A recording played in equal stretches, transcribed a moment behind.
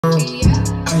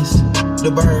Ice,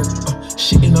 the bird,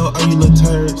 shitting on all you little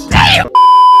turds. Damn!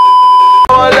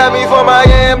 Love me for my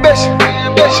ambition.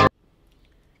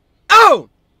 Oh!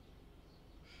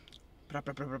 Shout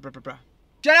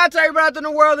out to everybody out in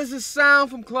the world. This is Sound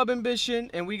from Club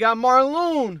Ambition, and we got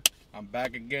Marloon. I'm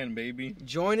back again, baby.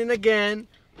 Joining again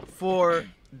for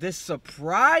this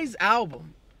surprise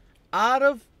album out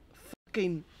of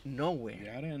fucking nowhere.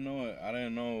 Yeah, I didn't know it. I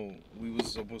didn't know we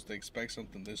was supposed to expect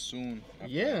something this soon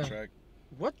after that track.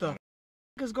 What the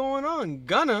is going on?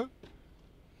 Gunna,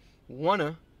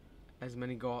 as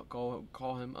many call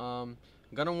him,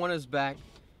 Gunna is back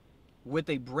with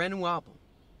a brand new album.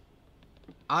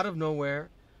 Out of nowhere.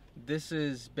 This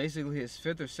is basically his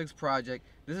 5th or 6th project.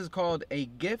 This is called A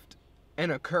Gift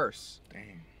and a Curse.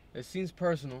 Damn. It seems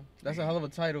personal. That's a hell of a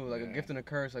title, like A Gift and a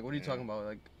Curse. Like, what are you talking about?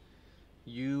 Like,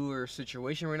 your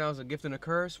situation right now is a gift and a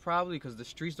curse, probably, because the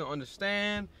streets don't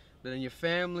understand. But then your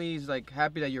family's, like,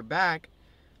 happy that you're back.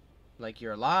 Like,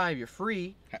 you're alive, you're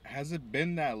free. Has it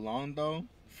been that long, though,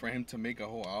 for him to make a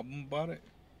whole album about it?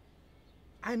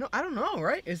 I don't know,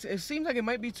 right? It seems like it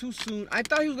might be too soon. I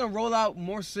thought he was going to roll out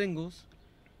more singles.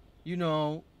 You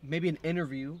know, maybe an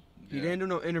interview. He didn't do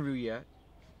no interview yet.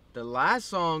 The last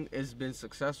song has been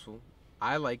successful.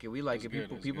 I like it. We like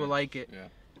it. People like it. Yeah.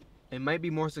 It might be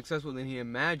more successful than he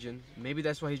imagined. Maybe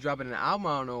that's why he's dropping an album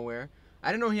out of nowhere.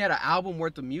 I didn't know he had an album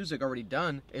worth of music already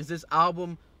done. Is this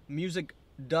album music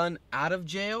done out of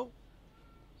jail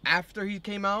after he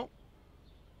came out?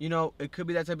 You know, it could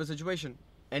be that type of situation.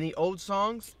 Any old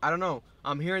songs? I don't know.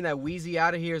 I'm hearing that Wheezy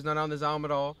Outta Here is not on this album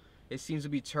at all. It seems to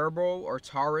be Turbo or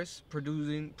Taurus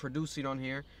producing on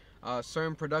here.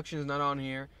 Certain production is not on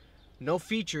here. No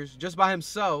features, just by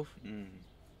himself.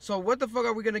 So what the fuck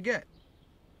are we gonna get?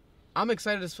 I'm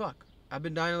excited as fuck. I've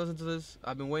been dying to listen to this.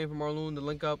 I've been waiting for Marloon to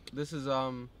link up. This is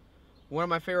one of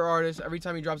my favorite artists. Every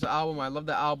time he drops an album, I love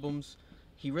the albums.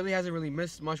 He really hasn't really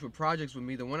missed much with projects with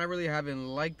me. The one I really haven't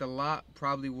liked a lot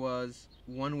probably was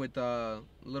one with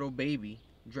Little Baby.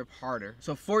 Drip Harder.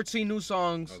 So 14 new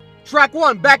songs. Track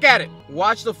 1, Back at It.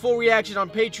 Watch the full reaction on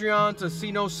Patreon to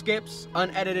see no skips,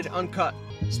 unedited, uncut.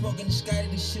 Smoking the sky,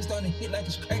 this shit starting to hit like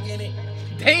it's cracking it.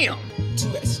 Damn!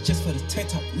 2X just for the tank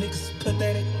top niggas,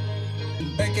 pathetic.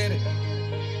 Back at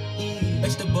it.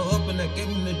 Next the ball up and I gave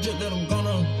him the drip that I'm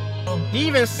gonna. He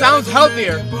even sounds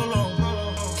healthier.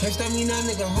 Can't stop me now,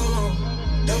 nigga, hold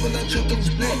on. Double that truck in his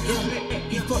black, yeah.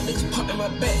 You fuck niggas popping my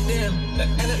back down.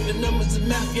 Add up the numbers and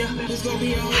math, yeah. It's gonna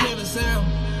be a whole other sound.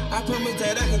 I promise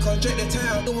that I can contract the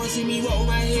town. Don't wanna see me walk with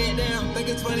my head down. Think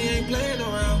it's funny, I ain't playing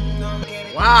around.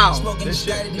 Wow. This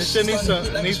shit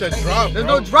needs a drop. There's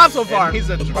no drop so far. It needs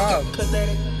a drop.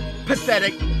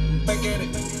 Pathetic. Back at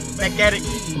it. Back at it.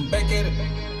 Back at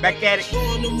it. Back at it.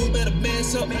 On the move, better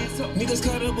mass up. Niggas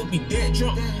caught up, but be dead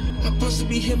drunk. I'm supposed to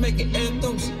be here making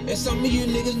anthems, and some of you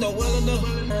niggas know well enough.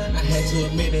 I had to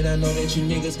admit that I know that you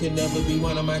niggas could never be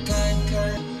one of my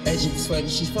kind. As you persuaded,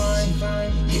 she's fine.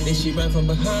 Hit that shit right from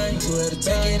behind. 2 at a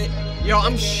time. Yo,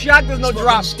 I'm shocked there's no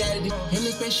drop.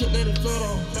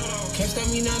 Can't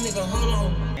stop me now, nigga, hold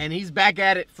on. And he's back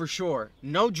at it for sure.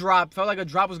 No drop. Felt like a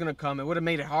drop was gonna come. It would have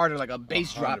made it harder, like a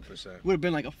bass 100%. drop. Would have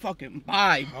been like a fucking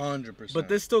vibe. 100%. But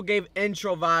this still gave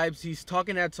intro vibes. He's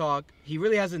talking that talk. He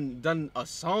really hasn't done a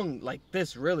song like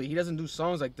this, really. He doesn't do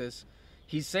songs like this.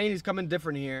 He's saying he's coming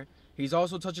different here. He's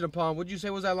also touching upon, what'd you say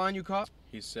was that line you caught?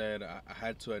 He said, I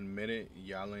had to admit it,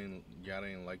 y'all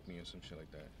ain't like me or some shit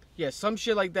like that. Yeah, some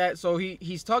shit like that. So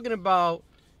he's talking about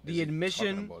the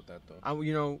admission. Talking about that, though?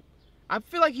 You know, I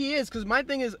feel like he is, because my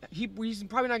thing is, he's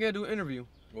probably not going to do an interview.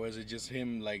 Or is it just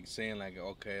him, like, saying, like,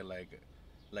 okay, like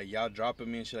y'all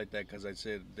dropping me and shit like that because I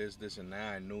said this, and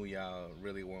that. I knew y'all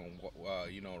really weren't,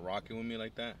 you know, rocking with me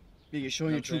like that. Yeah, you're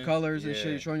showing your true colors and shit.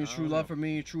 You're showing your true love for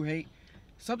me, your true hate.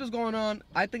 Something's going on.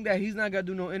 I think that he's not going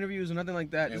to do no interviews or nothing like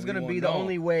that. It's going to be the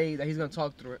only way that he's going to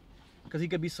talk through it. Because he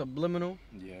could be subliminal.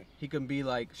 Yeah. He could be,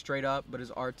 like, straight up, but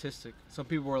it's artistic. Some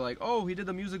people were like, oh, he did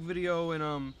the music video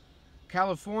in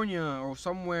California or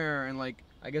somewhere, and, like,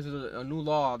 I guess there's a new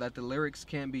law that the lyrics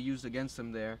can't be used against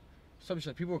him there. Some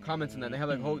shit. People were commenting that. They have,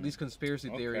 like, these conspiracy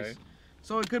theories.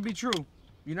 So it could be true.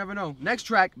 You never know. Next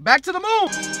track, Back to the Moon.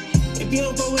 If you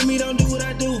don't go with me, don't do what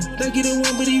I do. Think you the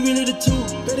one, but he really the two.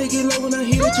 Better get low when I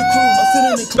hear that you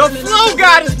cool. The flow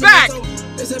god is back.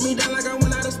 They set me down like I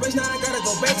went out of space. Now I gotta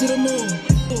go back to the moon.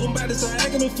 I'm about to start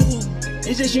acting a fool.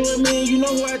 It's just you and me, and you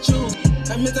know who I choose.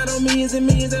 I missed out on millions and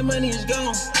millions, that money is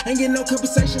gone. Ain't getting no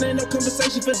compensation, ain't no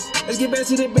compensation for. Let's get back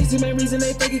to the basic, main reason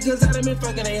they fake it, cause I done been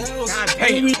fucking they hoes. God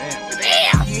damn. You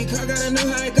ain't caught, gotta know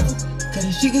how it go. Cause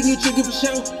she can get tricky for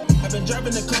sure. I I've been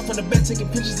driving the car from the back, taking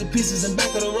pictures of pieces in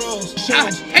back of the roads.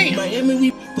 Hey. Miami,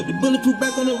 we put the bulletproof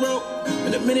back on the road.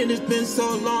 In a minute, it's been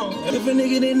so long. If a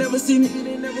nigga they never see me,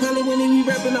 probably when they be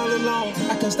rapping all alone.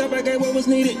 I can stop, I got what was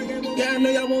needed. Yeah, I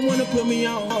know y'all won't wanna put me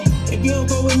on. If you don't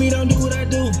go with me, don't do what I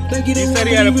do. Thank you. He said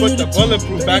he had to put the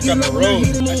bulletproof back on the road.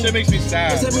 That shit makes me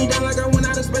sad. Set me down like I went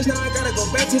out of space, now I gotta go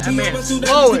back to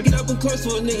the get up and close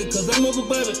to a nigga, cause I'm up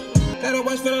above it. Gotta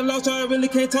watch for the loss, so I really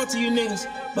can't talk to you niggas.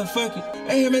 But fuck it,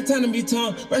 ain't having time to be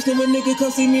tongue. Resting with nigga, come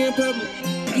see me in public.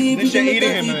 This shit eating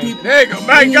him, man. There you go,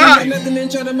 my God. Nothing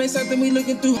and try to make something we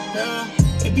looking through.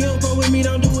 If you don't go with me,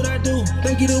 don't do what I do.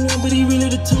 Think he the one, but he really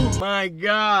the two. My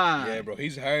God. Yeah, bro,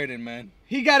 he's hurting, man.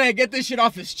 He gotta get this shit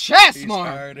off his chest, He's man.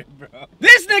 hurting, bro.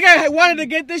 This nigga wanted to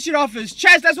get this shit off his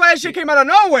chest. That's why that shit came out of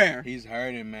nowhere. He's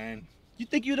hurting, man. You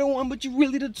think you're the one, but you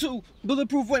really the two.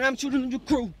 Bulletproof when I'm shooting your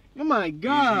crew. Oh my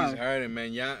God. He's hurting,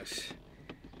 man. Yeah.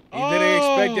 He didn't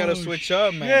expect y'all to switch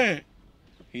up, man. Yeah.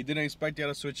 He didn't expect y'all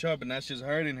to switch up, and that's just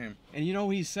hurting him. And you know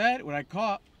what he said, what I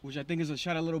caught, which I think is a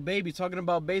shot at Little Baby, talking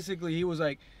about basically he was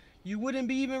like, you wouldn't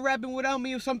be even rapping without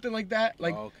me or something like that.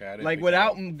 Like, like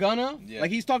without Gunna. Yeah.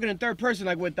 Like he's talking in third person,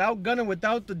 like without Gunna,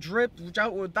 without the drip,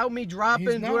 without me dropping.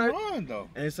 He's not wrong, though.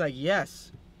 And it's like,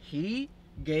 yes, he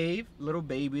gave Little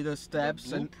Baby the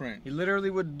steps. The blueprint. And he literally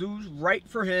would do right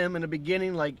for him in the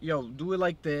beginning, like, yo, do it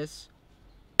like this.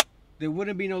 There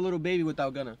wouldn't be no Little Baby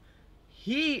without Gunna.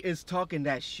 He is talking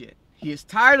that shit. He is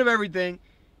tired of everything.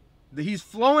 He's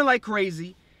flowing like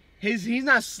crazy. He's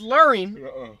not slurring.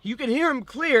 You can hear him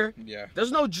clear. Yeah.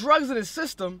 There's no drugs in his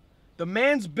system. The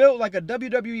man's built like a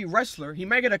WWE wrestler. He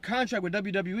might get a contract with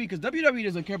WWE because WWE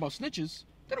doesn't care about snitches.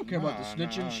 They don't care about the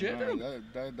snitching shit.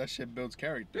 That shit builds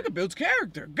character. It builds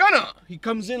character. Gunna. He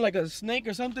comes in like a snake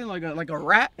or something, like a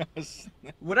rat.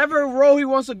 Whatever role he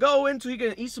wants to go into, he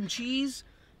can eat some cheese.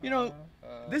 You know,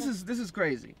 this is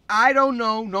crazy. I don't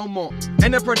know no more.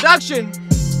 And the production,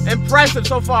 impressive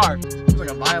so far. It's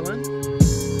like a violin.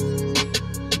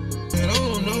 I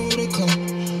don't know what to call.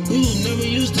 We will never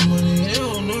use the money. They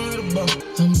don't know how to buy.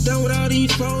 I'm done with all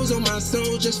these foes on my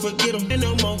soul. Just forget them. Ain't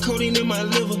no more codeine in my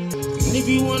liver. And if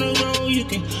you wanna roll, you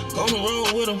can go on the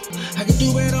road with them. I can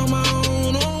do it on my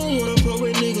own. I don't wanna pro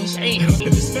with niggas. If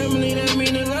it's family, that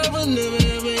mean the love will never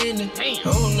ever end. I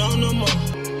don't know no more.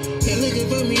 They looking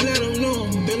for me, let them know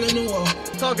I'm building the wall.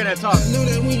 Talking that talk. I know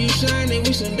that when you shine, they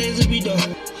wish some days would be dark.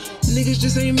 Niggas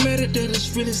just ain't mad at that,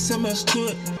 it's really so much to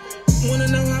it. Wanna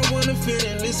know how I wanna feel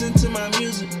and listen to my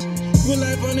music. Real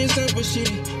life on this type of shit,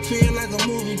 feel like a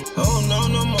movie. I don't know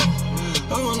no more.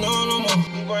 I don't know no more.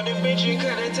 We brought the bitch and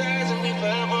cut the ties and we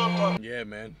forever apart. Yeah,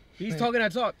 man. He's talking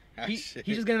that talk. He's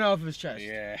just getting it off his chest.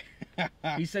 Yeah.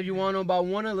 He said, you wanna know about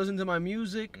wanna listen to my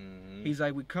music? He's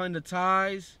like, we cutting the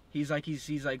ties. He's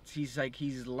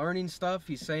learning stuff.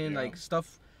 He's saying like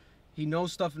stuff. He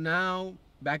knows stuff now.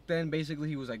 Back then, basically,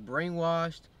 he was like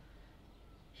brainwashed.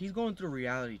 He's going through a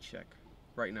reality check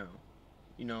right now.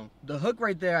 You know, the hook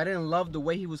right there, I didn't love the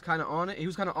way he was kind of on it. He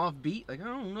was kind of off beat, like, I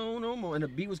don't know no more. And the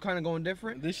beat was kind of going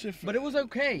different. But it was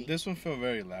okay. This one felt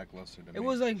very lackluster to me. It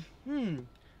was like,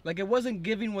 like it wasn't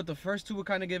giving what the first two were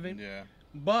kind of giving. Yeah.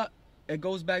 But it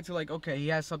goes back to like, okay, he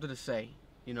has something to say.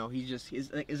 You know,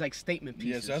 it's like statement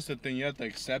pieces. Yes, that's the thing. You have to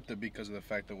accept it because of the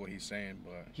fact of what he's saying,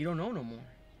 but he don't know no more.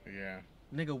 Yeah.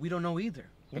 Nigga, we don't know either.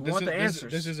 But we want the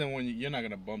answers. This isn't when you're not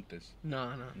gonna bump this.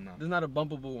 No. This is not a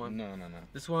bumpable one. No.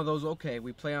 This is one of those. Okay,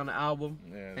 we play on the album,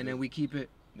 and then we keep it.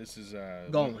 This is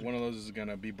going. One of those is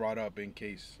gonna be brought up in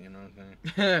case. You know what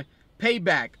I'm saying?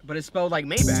 Payback, but it's spelled like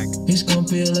Maybach. It's gonna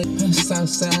feel like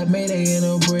Southside Mayday in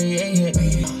a braid.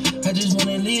 I just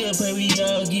wanna live, pray we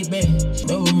all get back.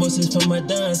 No remorses for my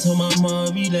dance, told my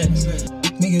mom relax.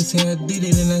 Niggas say I did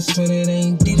it and I swear that I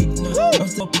ain't did it. I'm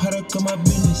still product of my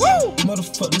business.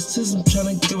 Motherfuck the system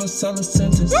tryna give us all a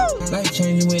sentence. Life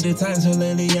changing with the times, so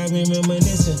lately I've been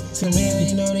reminiscing. To me, I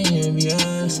ain't know the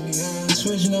envious.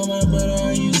 Switching on my brother,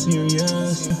 are you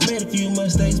serious? Made a few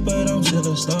mistakes, but I'm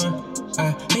still a star.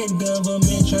 I hate the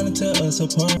government trying to tear us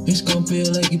apart. It's gon'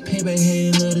 feel like you payback,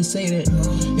 hey, love to say that.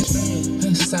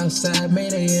 It's Southside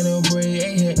Mayday in a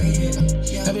braid.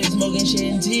 I've been smoking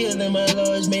shit until in my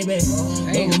lawyers Maybach.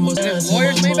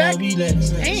 Lawyers Maybach?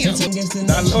 Damn.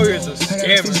 That lawyer's a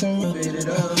scammer.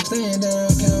 Staying down,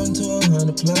 counting to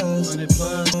 100 plus.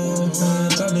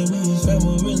 Thought that we was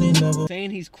family, really never.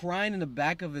 Saying he's crying in the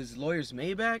back of his lawyer's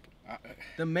Maybach?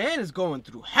 The man is going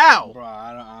through hell. Bro,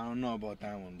 I don't know about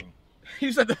that one, bro.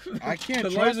 You said I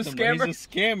can't trust him, bro. He's a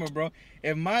scammer, bro.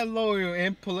 If my lawyer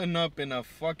ain't pulling up in a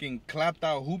fucking clapped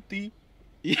out hoopty,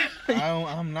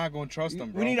 I'm not gonna trust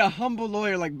him, bro. We need a humble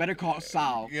lawyer like Better Call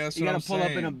Saul. Yeah, you gotta pull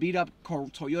up in a beat up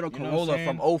Toyota Corolla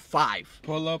from 05.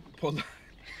 Pull up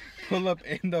pull up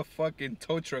in the fucking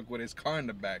tow truck with his car in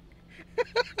the back.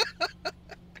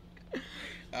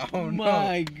 I don't know.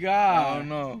 My God. I don't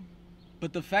know.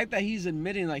 But the fact that he's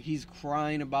admitting, like, he's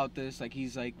crying about this, like,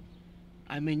 he's like,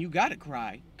 I mean, you gotta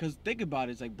cry. Because think about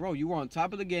it. It's like, bro, you were on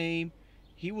top of the game.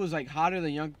 He was, like, hotter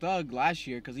than Young Thug last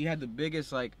year because he had the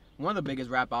biggest, like, one of the biggest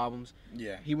rap albums.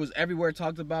 Yeah. He was everywhere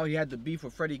talked about. He had the beef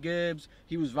with Freddie Gibbs.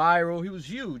 He was viral. He was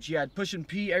huge. He had Pushing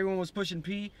P. Everyone was pushing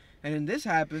P. And then this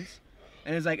happens.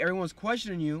 And it's like everyone's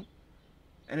questioning you.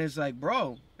 And it's like,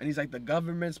 bro. And he's like, the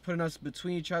government's putting us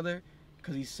between each other.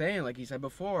 Because he's saying, like he said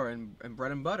before, and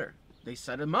bread and butter. They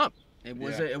set him up. It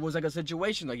was like a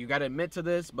situation. Like, you got to admit to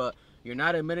this, but you're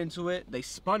not admitting to it. They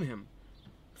spun him.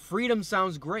 Freedom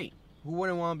sounds great. Who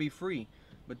wouldn't want to be free?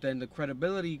 But then the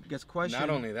credibility gets questioned. Not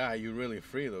only that, you're really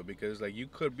free, though, because, like, you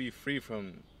could be free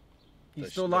from...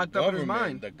 He's still locked up in his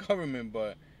mind. The government,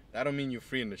 but that don't mean you're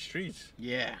free in the streets.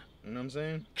 Yeah. You know what I'm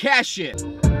saying? Cash it.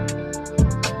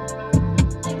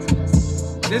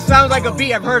 This sounds like a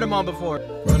beat I've heard him on before.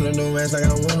 Running the rats like I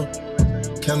want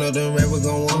them. Count up the rap, we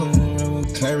gon' want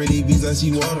them. Clarity beats like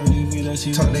she want them.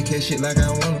 Talk that cash shit like I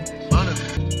want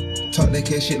them. Talk that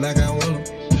cash shit like I want them.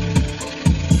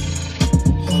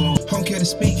 Don't care to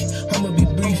speak, I'ma be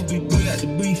brief. We got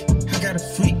the brief, I got a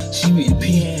freak. She with the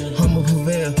P, I'ma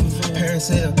prevail.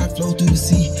 Parasail, I flow through the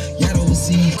sea. Yacht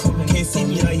overseas, can't see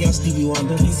me like young Stevie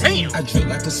Wonder. Damn. I drip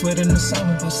like a sweat in the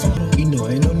summer. You know,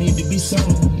 ain't no need to be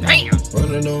subtle. Damn.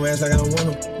 Running no rats like I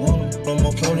want them. No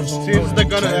more corners. See, this is the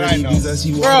Gunna that I know.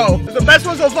 Bro, it's the best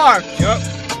one so far. Yup.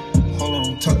 Hold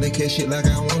on, talk that cash shit like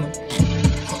I want them.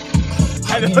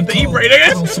 I had to put the E-brake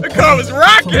in. The car was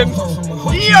rocking.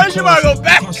 Yeah, she about to go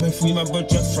back. Free my boy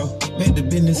Jeffro. Make the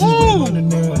business.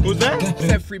 Who's that? He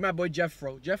said free my boy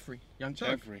Jeffrey. Young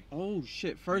Thug. Jeffrey. Oh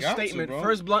shit. First Got statement. to, bro.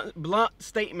 First blunt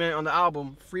statement on the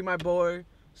album. Free my boy.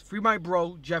 Free my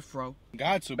bro, Jeffro.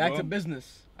 Got to, bro. Back to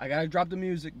business. I gotta drop the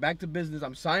music. Back to business.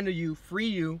 I'm signed to you. Free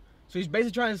you. So he's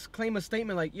basically trying to claim a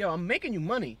statement like, yo, I'm making you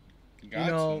money.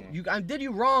 I did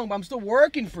you wrong, but I'm still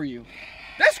working for you.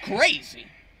 That's crazy.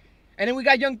 And then we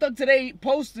got Young Thug today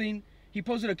posting. He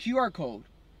posted a QR code.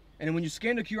 And then when you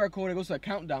scan the QR code, it goes to a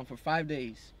countdown for 5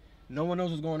 days. No one knows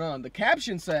what's going on. The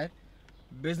caption said,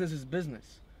 business is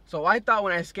business. So I thought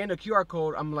when I scanned the QR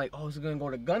code, I'm like, oh, it's going to go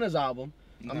to Gunna's album.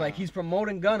 I'm like, he's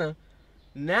promoting Gunna.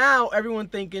 Now everyone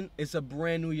thinking it's a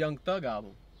brand new Young Thug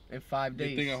album in 5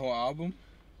 days. You think a whole album?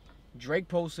 Drake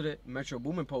posted it. Metro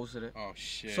Boomin posted it. Oh,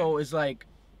 shit. So it's like,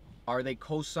 are they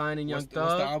co-signing Young Thug?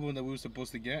 What's the album that we were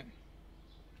supposed to get?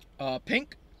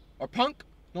 Pink? Or Punk?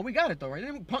 No, we got it though, right?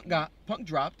 Punk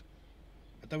dropped.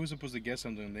 I thought we were supposed to get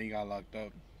something and then he got locked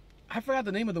up. I forgot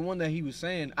the name of the one that he was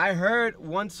saying. I heard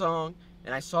one song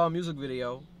and I saw a music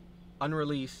video,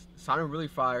 unreleased, sounded really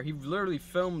fire. He literally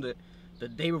filmed it the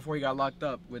day before he got locked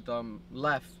up with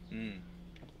Left.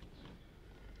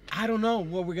 I don't know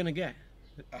what we're gonna get.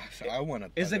 I want to.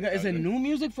 Is it new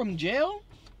music from jail?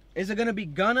 Is it gonna be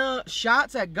Gunna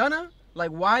shots at Gunna?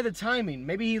 Like, why the timing?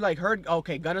 Maybe he like heard,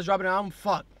 okay, Gunna's dropping an album.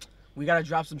 Fuck, we gotta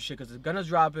drop some shit because if Gunna's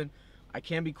dropping, I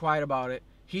can't be quiet about it.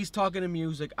 He's talking to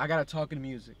music. I gotta talk to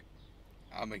music.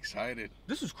 I'm excited.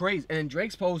 This was crazy. And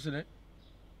Drake's posting it.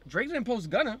 Drake didn't post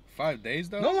Gunna. 5 days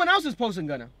though. No one else is posting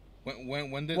Gunna.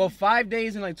 When did? Well, 5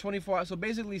 days and like 24 hours. So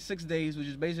basically 6 days, which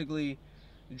is basically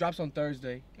it drops on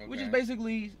Thursday, which is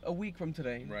basically a week from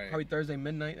today. Right. Probably Thursday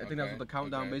midnight. I think that's what the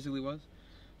countdown basically was.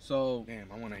 So. Damn,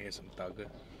 I want to hear some Thugger.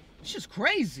 It's just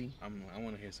crazy. I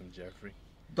want to hear some Jeffrey.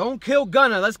 Don't kill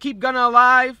Gunna. Let's keep Gunna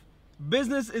alive.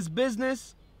 Business is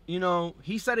business. You know,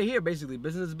 he said it here basically.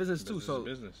 Business is business too. So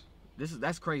business.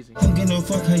 That's crazy. I don't give no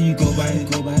fuck how you go by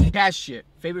it. Cash shit.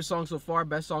 Favorite song so far.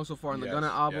 Best song so far on the Gunna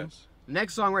album. Yes.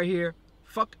 Next song right here.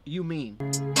 Fuck You Mean.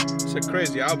 It's a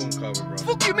crazy album cover, bro.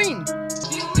 Fuck You Mean.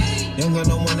 Young got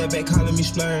no one that back calling me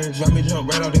splurge. Drop me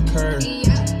jump right off the curb.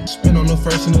 Spin on the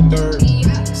first and the third.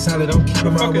 Solid, I'm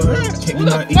keeping my word. Who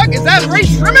the fuck is that? Ray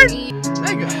Shrimmer?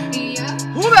 Nigga.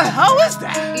 Who the hell is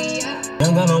that?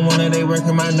 Young got no one that they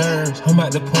working my nerves. I'm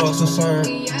about to pause and serve.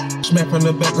 Smack from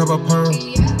the back of a perm.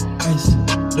 Ice,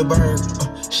 the bird.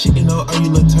 Shitting on all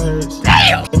you little turds.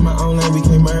 Damn! In my own lane we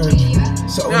can merge.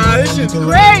 So nah, this shit's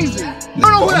crazy. I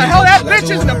don't know who the hell that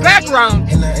bitch is in the background.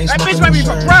 That bitch might be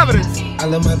from Providence. I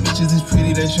love my bitches, it's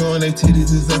pretty, they showing their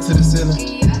titties, it's up to the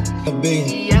ceiling. A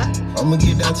billion. Yeah. I'ma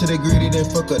get down to the gritty, then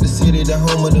fuck up the city, the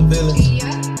home of the villains.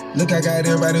 Look, I got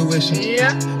everybody wishing.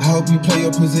 Yeah. I hope you play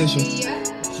your position.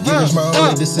 Give us my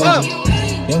only decision.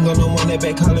 Young got no one that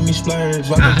back calling me splurge.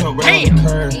 Why they jump right on the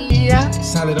curb? Yeah.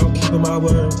 Solid, I'm keeping my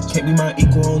word. Can't be my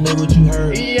equal, I don't know what you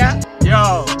heard. Yeah.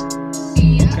 Yo.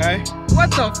 Okay. What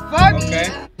the fuck?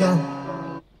 Okay.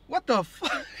 Yeah. What the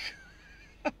fuck?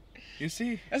 You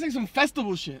see? That's like some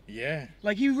festival shit. Yeah.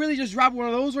 Like, he really just dropped one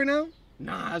of those right now?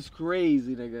 Nah, that's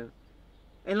crazy, nigga.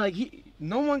 And like,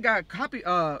 no one got copy.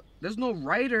 There's no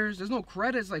writers. There's no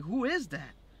credits. Like, who is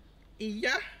that?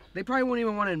 Yeah. They probably wouldn't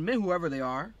even want to admit whoever they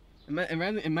are.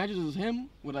 Imagine it was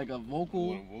him with like a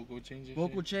vocal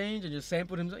change and just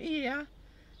sampled him. Like, yeah.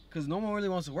 Because no one really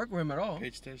wants to work with him at all.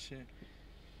 Pitch that shit.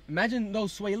 Imagine no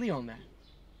Sway Lee on that.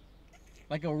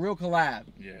 Like a real collab.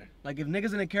 Yeah. Like if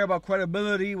niggas didn't care about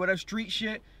credibility, whatever street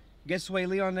shit, get Sway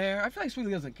Lee on there. I feel like Sway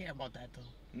Lee doesn't care about that though.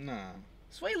 Nah.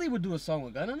 Sway Lee would do a song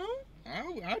with Gunna, no?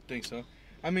 I think so.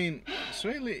 I mean,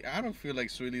 Sway Lee, I don't feel like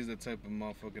Sway Lee's the type of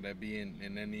motherfucker that be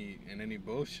in any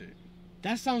bullshit.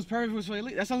 That sounds perfect for Sway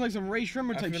Lee. That sounds like some Ray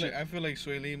Shrimmer type shit. I feel like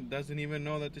Sway Lee doesn't even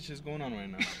know that this shit's going on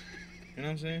right now. You know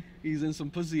what I'm saying? He's in some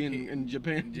pussy in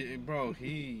Japan. Bro,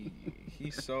 he's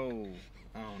so,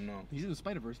 I don't know. He's in the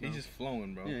Spider-Verse now. He's just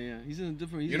flowing, bro. Yeah. He's in a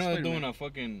different. You know they're doing a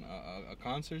fucking a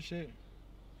concert shit.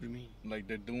 What do you mean? Like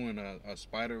they're doing a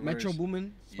Spider-Verse. Metro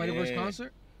Boomin Spider-Verse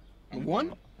concert. I'm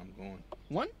going.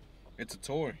 One? It's a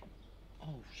tour.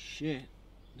 Oh shit,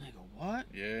 nigga, what?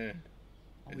 Yeah.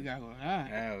 Oh, we gotta go to that.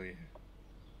 Hell yeah.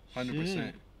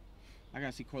 100%. I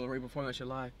gotta see Coyle Ray perform that shit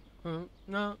live.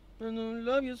 No,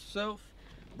 love yourself.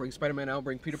 Bring Spider-Man out.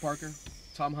 Bring Peter Parker.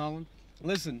 Tom Holland.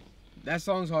 Listen, that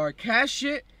song's hard. Cash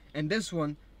shit and this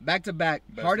one back to back.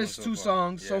 Hardest two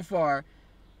songs so far.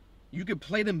 You could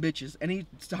play them bitches any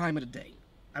time of the day.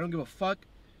 I don't give a fuck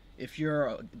if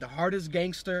you're the hardest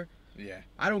gangster. Yeah.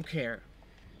 I don't care.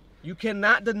 You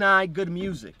cannot deny good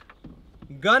music.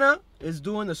 Gunna is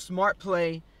doing the smart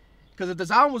play. Because if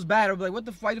this album was bad, I'd be like,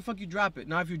 why the fuck you drop it?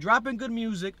 Now, if you're dropping good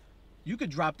music, you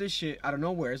could drop this shit out of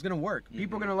nowhere. It's going to work.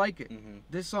 People are going to like it.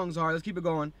 This song's hard. Let's keep it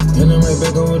going. And I'm right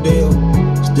back on rodeo.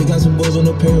 Still got some boys on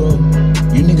the payroll.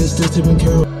 You niggas still tipping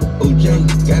Carol.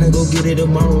 OJ, gotta go get it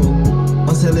tomorrow.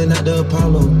 I'm selling out the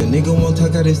Apollo. The nigga won't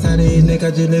talk out his side of his neck.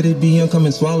 I just let it be him come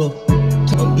and swallow.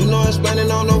 You know explaining,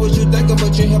 I don't know what you thinking,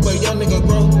 but you help a young nigga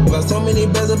grow. About so many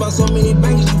bands, about so many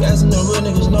bankers, you asking the real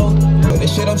niggas know. But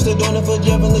this shit I'm still doing it for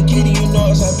Jeff and Lil Kitty, you know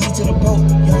it's IP to the Pope.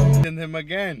 Yeah. And him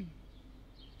again.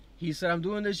 He said, I'm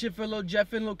doing this shit for Lil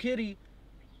Jeff and Lil Kitty.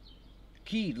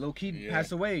 Lil Keed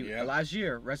passed away last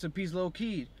year. Rest in peace, Lil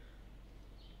Keed.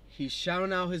 He's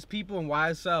shouting out his people in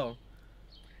YSL.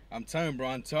 I'm telling you,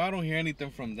 bro, until I don't hear anything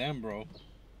from them, bro.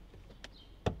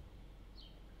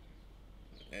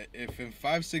 If in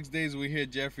 5-6 days we hear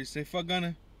Jeffrey say fuck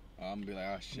Gunna, I'm gonna be like,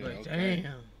 oh shit, like, okay.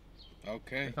 Damn.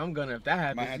 Okay. If I'm Gunna, if that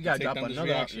happens, you gotta drop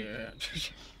another.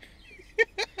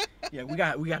 Yeah, we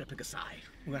gotta pick a side.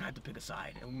 We're gonna have to pick a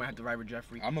side, and we might have to ride with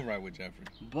Jeffrey. I'm gonna ride with Jeffrey.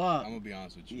 But I'm gonna be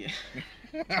honest with you.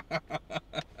 Yeah.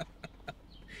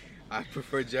 I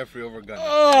prefer Jeffrey over Gunna.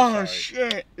 Oh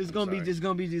shit! It's gonna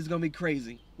be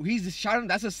crazy. He's just shouting.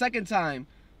 That's the second time.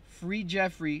 Free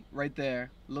Jeffrey right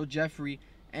there. Lil Jeffrey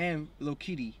and Lil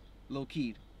Keed.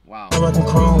 Wow. I'm rockin'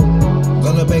 chrome,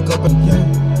 gonna back up and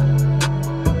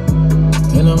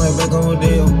and I'm right back on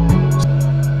rodeo.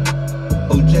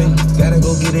 OJ, gotta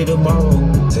go get it tomorrow.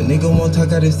 The nigga won't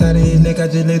talk out his side of his neck, I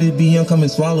just let it be him come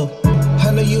and swallow.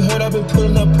 I know you heard I've been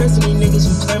pulling up pressing these niggas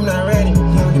who claim I read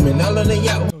it. You been all on the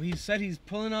yacht. So he said he's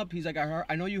pulling up. He's like,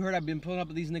 I know you heard I've been pulling up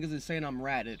with these niggas and saying I'm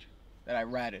ratted. That I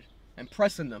ratted. And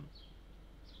pressing them.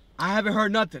 I haven't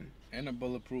heard nothing. And a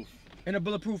bulletproof.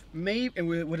 Maybe, and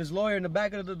with his lawyer in the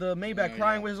back of the Maybach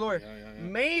crying with his lawyer.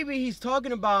 Maybe he's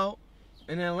talking about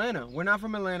in Atlanta. We're not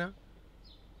from Atlanta.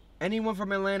 Anyone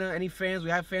from Atlanta, any fans,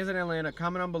 we have fans in Atlanta,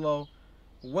 comment on below.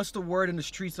 What's the word in the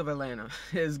streets of Atlanta?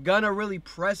 Is Gunna really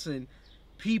pressing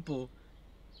people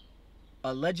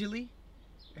allegedly?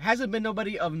 It hasn't been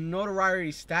nobody of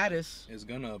notoriety status. Is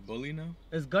Gunna a bully now?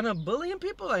 Is Gunna bullying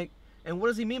people? Like, and what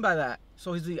does he mean by that?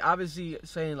 So is he obviously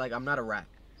saying like, I'm not a rat?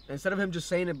 Instead of him just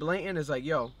saying it blatant, it's like,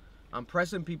 yo, I'm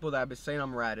pressing people that have been saying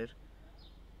I'm ratted.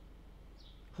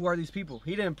 Who are these people?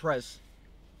 He didn't press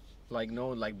like no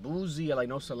like Boozy or like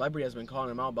no celebrity has been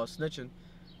calling him out about snitching.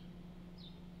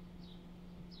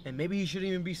 And maybe he shouldn't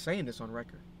even be saying this on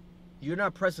record. You're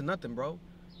not pressing nothing, bro.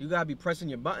 You gotta be pressing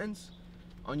your buttons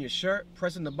on your shirt,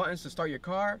 pressing the buttons to start your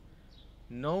car.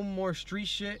 No more street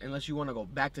shit unless you want to go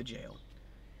back to jail.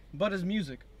 But it's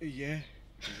music. Yeah.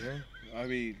 I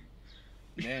mean,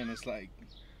 man, it's like,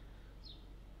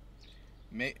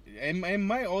 it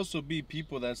might also be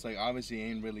people that's like obviously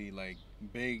ain't really like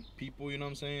big people, you know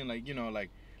what I'm saying? Like, you know, like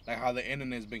how the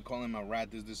internet's been calling him a rat,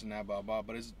 this and that, blah blah.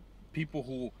 But it's people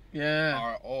who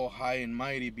are all high and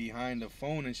mighty behind the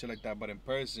phone and shit like that, but in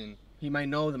person he might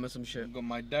know them or some shit.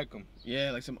 Might deck them.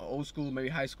 Yeah, like some old school, maybe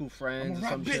high school friends or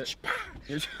some shit.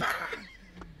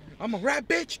 I'm a rat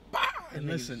bitch. And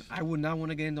listen, I would not want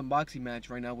to get into a boxing match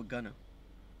right now with Gunna.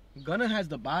 Gunna has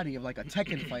the body of like a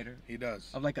Tekken fighter. He does.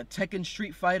 Of like a Tekken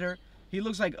Street Fighter. He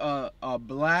looks like a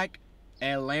black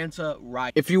Atlanta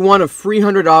riot. If you want a free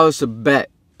 $100 to bet,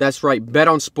 that's right, bet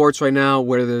on sports right now,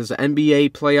 whether there's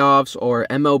NBA playoffs or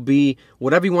MLB,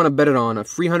 whatever you want to bet it on, a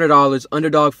free $100,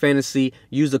 Underdog Fantasy.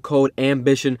 Use the code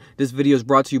AMBITION. This video is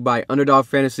brought to you by Underdog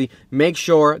Fantasy. Make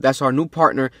sure that's our new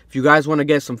partner. If you guys want to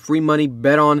get some free money,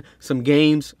 bet on some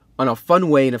games on a fun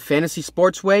way, in a fantasy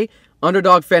sports way,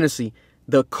 Underdog Fantasy.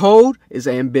 The code is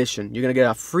AMBITION. You're going to get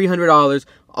a free $100.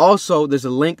 Also, there's a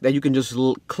link that you can just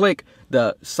click,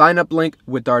 the sign up link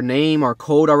with our name, our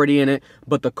code already in it,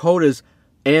 but the code is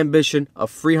AMBITION, a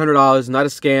free $100, not a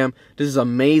scam. This is an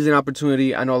amazing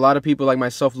opportunity. I know a lot of people like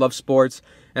myself love sports,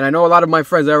 and I know a lot of my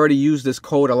friends already use this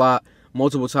code a lot,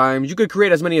 multiple times. You could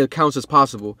create as many accounts as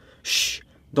possible. Shh,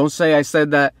 don't say I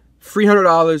said that. Free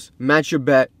 $100, match your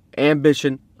bet,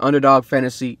 AMBITION, Underdog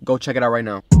Fantasy. Go check it out right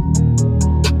now.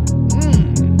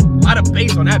 A lot of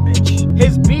bass on that bitch.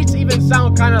 His beats even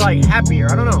sound kind of like happier.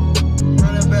 I don't know.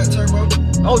 Run that back, turbo.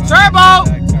 Oh, turbo!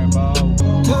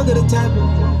 Talk of the topic.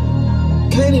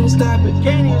 Can't even stop it.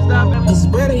 Can't even stop it. Cause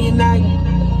it's bread in your noggin.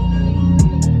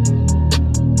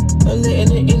 I'm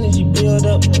letting the energy build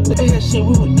up. That shit,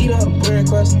 we would eat all the bread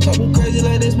crust. Talking crazy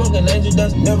like they smoking angel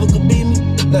dust. Never could beat me.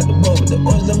 Not the boy with the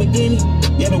orange Lamborghini.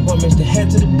 Yeah, the one match the hat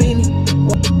to the beanie.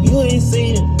 You ain't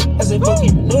seen it. I said, fuck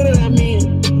you, know that I mean it.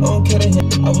 I don't care to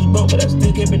him. I was broke, but I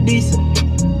still kept it decent.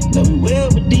 Love me well,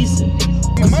 but decent.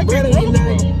 Cause it's bread in your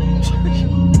noggin.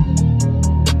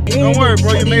 Don't worry,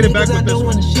 bro. You made it back with this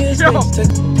one.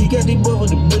 Peek at the boy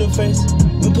with a bitter face.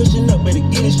 We pushing up, better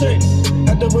get it straight.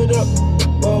 I double it up.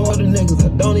 All the niggas, I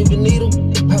don't even need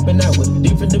them. Popping out with a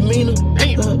different demeanor.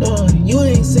 You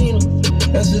ain't seen them.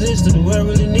 That's what it is to the world,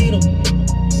 really need them.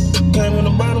 Came from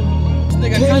the bottom. This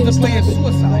nigga contemplating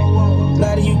suicide.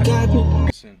 Lie to you,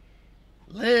 copy.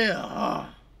 Lil.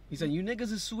 He said, you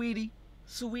niggas is sweetie.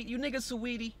 Sweet. You niggas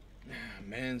sweetie.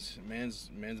 Man's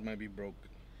might be broke.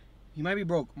 He might be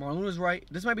broke. Marlon is right.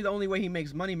 This might be the only way he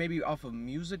makes money, maybe off of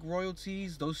music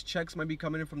royalties. Those checks might be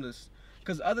coming in from this.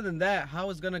 Because other than that, how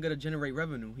is Gunna going to generate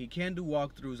revenue? He can do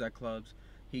walkthroughs at clubs.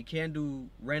 He can do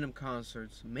random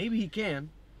concerts. Maybe he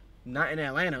can. Not in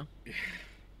Atlanta.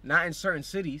 Not in certain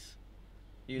cities.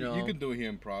 You know. You can do it here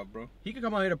in Prov, bro. He can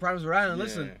come out here to Providence, Rhode Island. Yeah.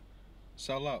 Listen.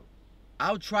 Sell out.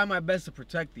 I'll try my best to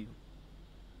protect you.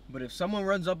 But if someone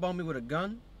runs up on me with a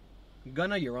gun,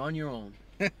 Gunna, you're on your own.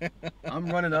 I'm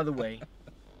running the other way.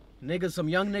 Niggas, some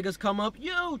young niggas come up,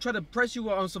 yo, try to press you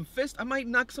on some fist. I might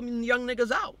knock some young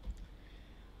niggas out.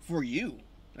 For you.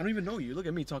 I don't even know you. Look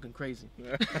at me talking crazy.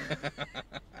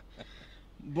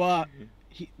 But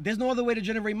there's no other way to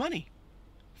generate money.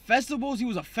 Festivals, he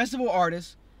was a festival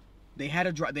artist. They had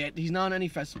to drop. He's not on any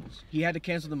festivals. He had to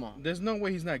cancel them all. There's no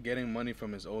way he's not getting money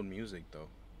from his old music, though.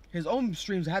 His own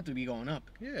streams have to be going up.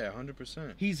 Yeah,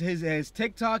 100%. His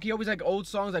TikTok. He always like old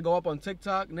songs that go up on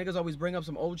TikTok. Niggas always bring up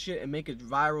some old shit and make it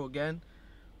viral again.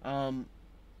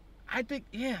 I think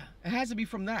it has to be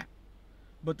from that.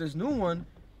 But this new one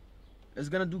is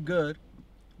gonna do good,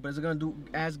 but is it gonna do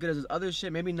as good as his other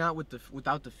shit? Maybe not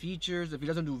without the features. If he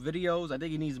doesn't do videos, I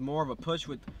think he needs more of a push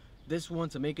with this one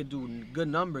to make it do good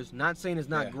numbers. Not saying it's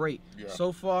not great. Yeah.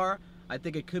 So far, I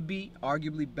think it could be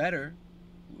arguably better.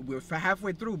 We're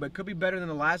halfway through, but it could be better than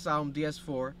the last album,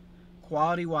 DS4.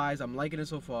 Quality-wise, I'm liking it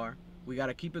so far. We got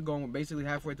to keep it going. We're basically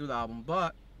halfway through the album.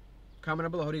 But, comment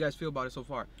down below. How do you guys feel about it so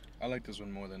far? I like this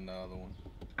one more than the other one.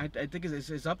 I think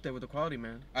it's up there with the quality,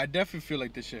 man. I definitely feel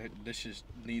like this shit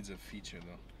needs a feature,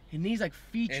 though. It needs, like,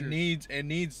 features. It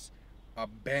needs a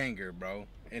banger, bro.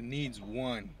 It needs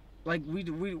one. Like,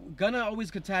 Gunna always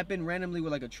could tap in randomly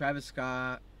with, like, a Travis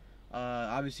Scott,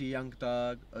 obviously Young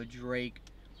Thug, a Drake.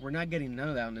 We're not getting none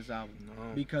of that on this album.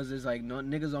 No. Because it's like,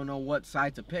 niggas don't know what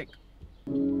side to pick.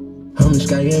 Homie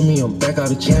Sky at me, I'm back out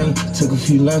the chain. Took a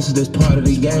few losses, that's part of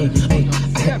the game. Hey,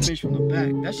 that bitch from the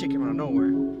back. That shit came out of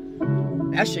nowhere.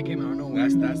 That shit came out of nowhere.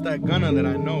 That's that Gunna that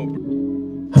I know, bro.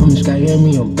 Homie Sky at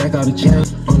me, I'm back out the chain.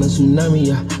 On a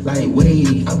tsunami, like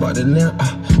wave. I bought the lamp,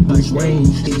 Bruce Wayne.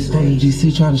 Homie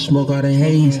GC trying to smoke all the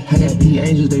haze. I got P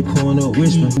Angels, they pouring up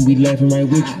whispering. We laughing right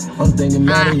with you. Only thing that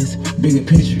matter is bigger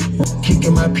picture.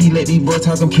 Kicking my P, let these boys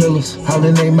talking killers.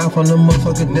 Howling they mouth on the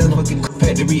motherfucking dealer.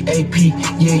 Factory AP,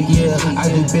 yeah. I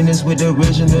do business with the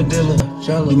original dealer.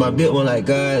 Do my bit one like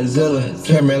Godzilla.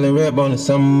 Caramel red bone and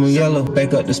some yellow.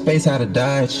 Back up the space out of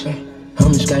Dodge.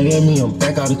 Homie Sky at me, I'm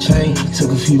back out the chain.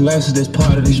 Took a few losses, that's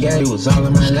part of the game. It was all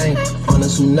in my name. On a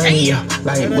tsunami,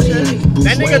 like wave.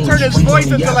 That nigga turned his voice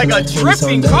into like a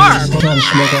tripping car. Trying to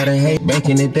smoke out of hate back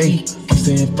in the day. I'm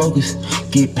staying focused,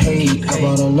 get paid. I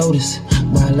bought a Lotus,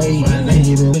 my lady.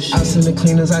 I send the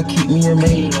cleaners, I keep me a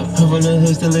maid. Up on the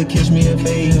hood, still catch me a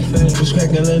fade. Was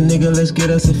cracking little nigga, let's get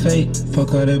us a fate.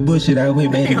 Fuck all that bullshit, I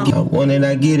wait, baby. I want it,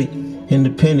 I get it.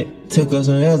 Independent, took us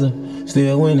on other,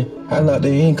 still winning. I locked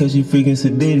her in cause she freaking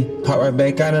sedated. Pop right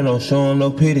back out and don't show him no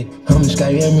pity. I'm in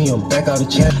Miami, I'm back out the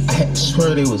chat. I had to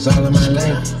swear they was all in my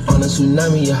lane. On a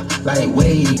tsunami, yeah, like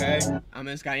wave. I'm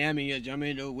in Miami, yeah,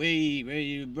 jumping the wave,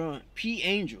 ready, bro. P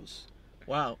Angels.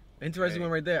 Wow. Interesting one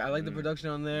right there. I like the production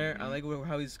on there. I like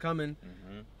how he's coming.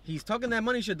 He's talking that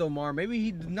money shit though, Mar. Maybe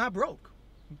he's not broke.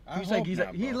 He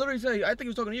literally said, I think he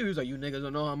was talking to you. He was like, you niggas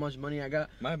don't know how much money I got.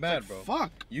 My bad, like, bro.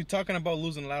 Fuck. You talking about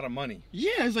losing a lot of money.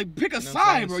 Yeah, it's like, pick a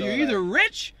side, bro. So you're either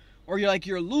rich or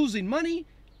you're losing money.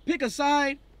 Pick a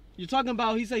side. You're talking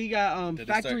about, he said he got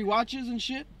factory watches and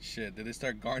shit. Shit, did it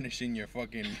start garnishing your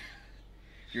fucking,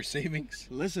 your savings?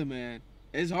 Listen, man.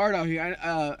 It's hard out here.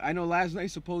 I know last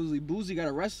night, supposedly, Boozy got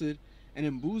arrested. And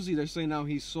in Boozy, they're saying now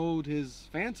he sold his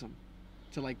Phantom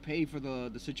to like pay for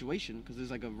the situation because it's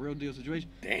like a real deal situation.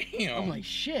 Damn. I'm like,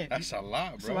 shit. That's a lot,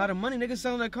 bro. That's a lot of money. Niggas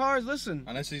selling their cars. Listen.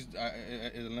 Unless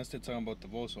they're talking about the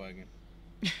Volkswagen.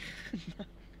 It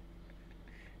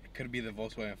could be the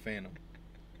Volkswagen Phantom.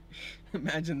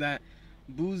 Imagine that.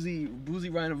 Boozy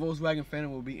riding a Volkswagen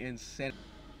Phantom will be insane.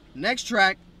 Next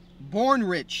track, Born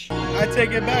Rich. I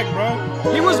take it back,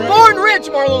 bro. He was born rich,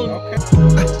 Marlon. Okay.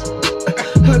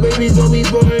 Her baby's gonna be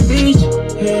born rich.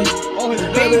 Yeah. Oh, his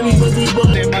baby must be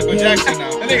born. Michael Jackson now.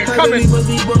 That nigga Her coming. baby must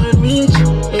be born rich.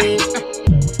 Yeah.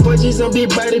 But she's some big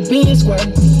body being squat.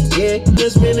 Yeah.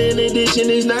 Just spending in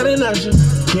addition is not an option.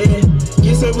 Yeah.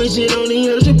 Get some rich shit on the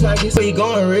extra pockets. So you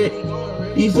going rich.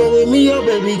 You fuck with me, your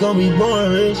baby gonna be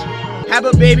born rich. Have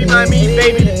a baby by me,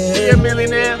 baby. Be a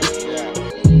millionaire.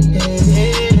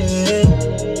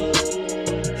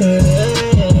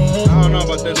 I don't know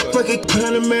about this one. Fucking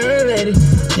Panamera lady,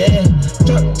 yeah.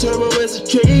 Drop turbo with a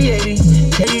 380.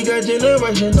 Hey, you got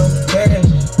generational cash.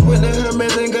 When the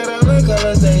Hermes ain't got all the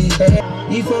colors, they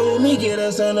have. You fuck with me, get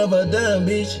us son of a dumb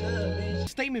bitch.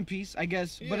 Statement piece, I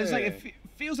guess, but it's like it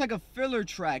feels like a filler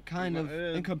track, kind of,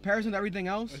 in comparison to everything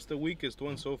else. It's the weakest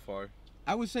one so far.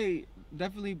 I would say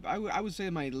definitely. I would say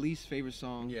my least favorite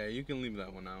song. Yeah, you can leave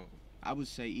that one out. I would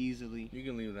say easily. You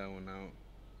can leave that one out.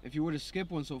 If you were to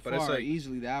skip one so far, it's like,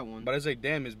 easily that one. But it's like,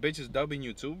 damn, is bitches dubbing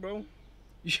you too, bro?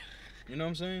 You know what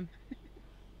I'm saying?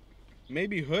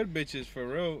 Maybe hood bitches for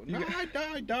real. Nah,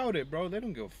 I doubt it, bro. They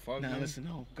don't give a fuck. Nah, listen,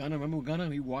 no. Gunna, remember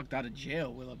Gunna? He walked out of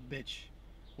jail with a bitch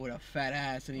with a fat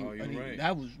ass, and right.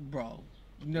 That was, bro.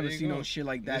 You never seen no shit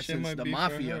like that since the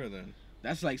Mafia. For her,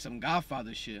 that's like some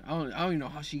Godfather shit. I don't even know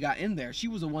how she got in there. She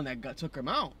was the one that took him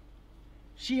out.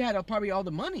 She had probably all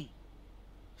the money.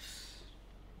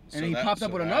 And he popped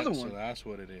up with another one. So that's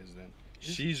what it is then.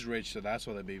 She's rich, so that's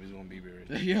why the baby's gonna be rich.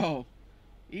 Yo,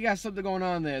 he got something going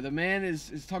on there. The man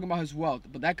is talking about his wealth,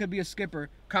 but that could be a skipper.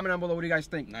 Comment down below what do you guys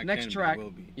think. Next track.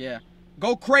 Yeah.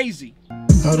 Go crazy.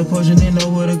 All the portion they know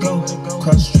where to go.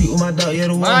 Cross the street with my dog, yeah,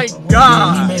 the one. My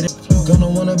God. He made it. Gonna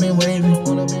wanna been waving,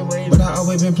 but I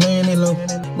always been playing it low.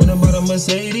 When I bought a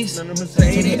Mercedes, to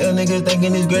the L niggas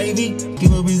thinking it's gravy.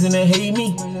 Give a reason to hate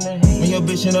me. When your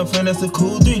bitch and her friend, that's a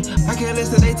cool 3. I can't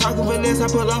listen, they talking for less. I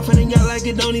pull off and then y'all like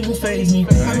it, don't even faze me.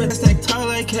 I'm in the stack tall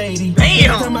like Katie.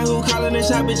 Damn. Time I who calling the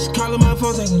shop, bitch calling my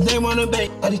phone, saying they wanna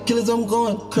bait. All these killers, I'm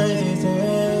going crazy.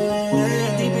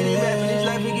 Deep in the rap, and this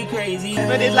life, it get crazy.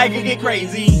 But this life can get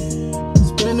crazy.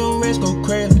 Spending on rest, go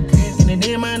crazy. And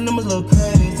then my numbers look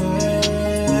crazy.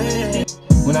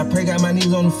 When I pray, got my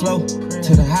knees on the floor.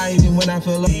 To the high, even when I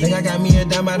feel low. Think I got me a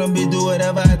dime, I don't bitch, do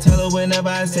whatever I tell her whenever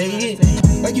I say it.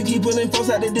 Like you keep pulling folks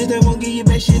out the ditch, they won't give you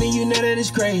back shit, and you know that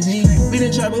it's crazy. We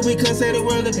done tried, but we couldn't say the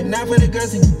word, looking out for the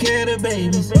girls and care of the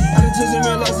babies. I done took some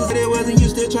real losses, but it wasn't you,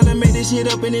 still trying to make this shit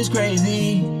up, and it's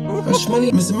crazy. Rush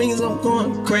money, Mr. Millions, I'm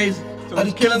going crazy. All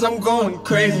these killers, I'm going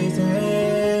crazy.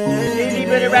 He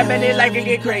better rapping it like it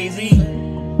get crazy.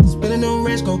 Spinning on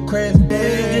rest, go crazy.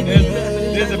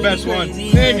 This is the best one.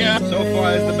 So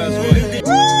far, it's the best one.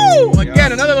 Woo!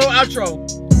 Again, another little outro.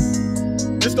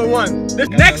 This the one. This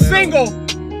next single.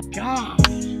 Gosh.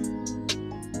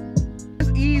 It's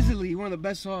easily one of the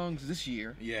best songs this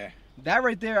year. Yeah. That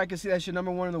right there, I can see that shit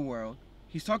 #1 in the world.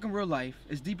 He's talking real life.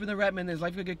 It's deep in the rap, man. His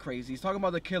life could get crazy. He's talking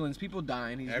about the killings, people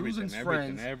dying. He's losing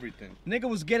friends. Everything. Nigga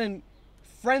was getting...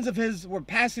 Friends of his were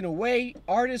passing away.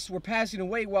 Artists were passing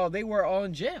away while they were all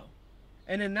in jail.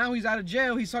 And then now he's out of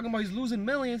jail. He's talking about he's losing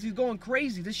millions. He's going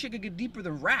crazy. This shit could get deeper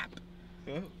than rap.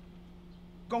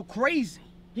 Go crazy.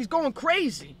 He's going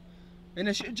crazy. And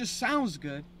this shit just sounds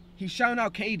good. He's shouting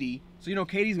out KD. So you know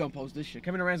KD's gonna post this shit.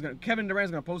 Kevin Durant's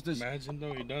gonna post this. Imagine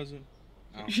though he doesn't.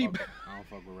 I don't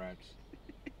fuck with raps.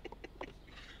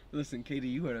 Listen,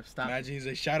 KD, you would have stopped. Imagine he's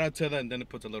a shout out to that, and then it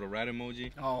puts a little rat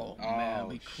emoji. Oh man, that'd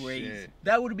be crazy. Shit.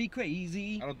 That would be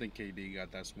crazy. I don't think KD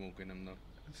got that smoke in him though.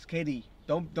 It's KD,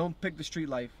 don't pick the street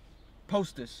life.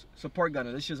 Post this. Support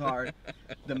Gunna. This shit's hard.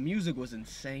 The music was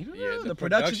insane. Yeah, the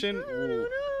production. ooh.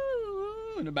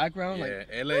 In the background, yeah,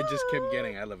 like LA just kept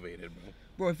getting elevated, bro.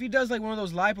 Bro, if he does like one of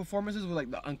those live performances with like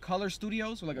the on color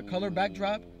studios with like a color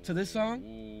backdrop to this song,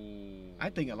 I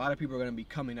think a lot of people are gonna be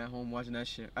coming at home watching that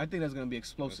shit. I think that's gonna be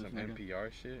explosive. Some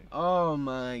NPR shit. Oh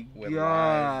my with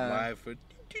god. Live for.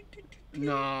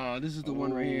 Nah, this is the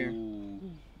one right here.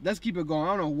 Let's keep it going. I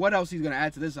don't know what else he's gonna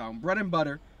add to this song. Bread and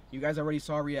Butter. You guys already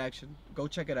saw a reaction. Go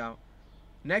check it out.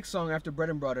 Next song after Bread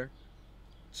and Butter.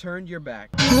 Turned Your Back.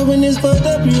 When it's fucked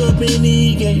up, you up in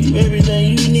the gave you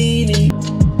everything you needed.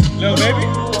 Little baby.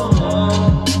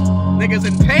 Niggas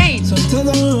in pain.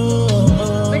 Sometimes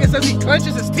Nigga says he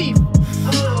clenches his teeth.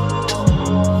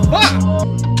 Fuck!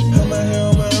 I'm out here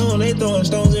on my own, they throwing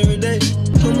stones every day.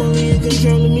 I'm only in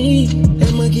control of me.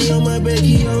 That monkey on my back,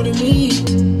 he holding me.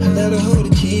 I let her hold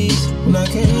the keys. When I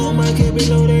came home, I kept it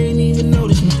low, they ain't even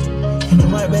notice me. And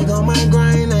I'm right back on my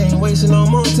grind, I ain't wasting no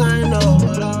more time, no.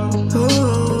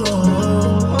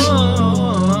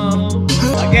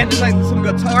 Again, there's like some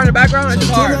guitar in the background. It's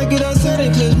hard. I get outside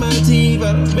and clench my teeth.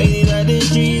 I done made it out the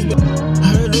streets, but I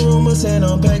heard the rumor saying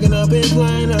I'm packing up and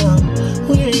flying out.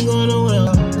 We ain't going nowhere.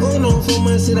 Going on for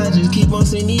months and I just keep on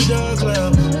seeing these dark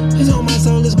clouds. It's on my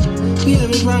soul. We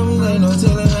having problems, ain't no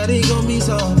telling how they gon' be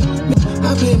solved.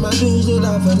 I paid my dues to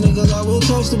die for niggas I was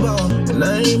close to ball. And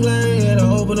I ain't blind yet, I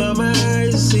open up my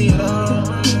eyes to see it all.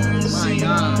 My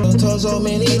God. Don't told so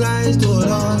many lies to it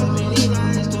all.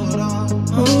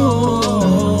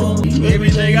 Oh,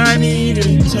 everything I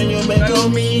needed. Turn your back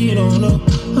on me, you don't know.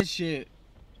 This shit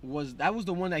was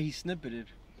the one that he snippeted,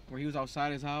 where he was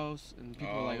outside his house and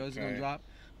people were like, "Oh, it's gonna drop."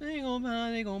 They ain't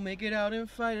gonna make it out and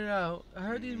fight it out. I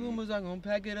heard these rumors are gonna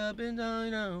pack it up and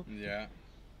down, out. Yeah.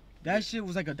 That shit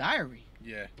was like a diary.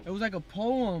 Yeah. It was like a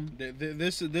poem.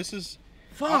 This is.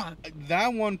 Fuck.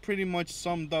 That one pretty much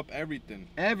summed up everything.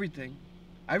 Everything.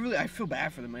 I feel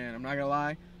bad for the man. I'm not gonna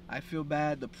lie. I feel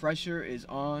bad. The pressure is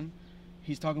on.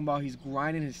 He's talking about he's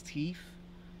grinding his teeth.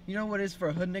 You know what it is for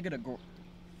a hood nigga to go?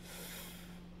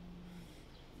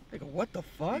 Nigga, what the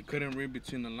fuck? You couldn't read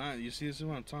between the lines. You see, this is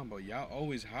what I'm talking about. Y'all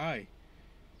always high.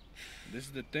 This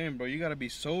is the thing, bro. You gotta be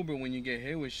sober when you get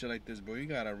hit with shit like this, bro. You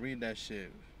gotta read that shit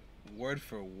word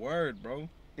for word, bro.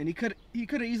 And he could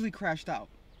have easily crashed out.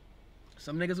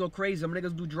 Some niggas go crazy. Some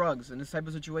niggas do drugs in this type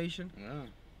of situation. Yeah.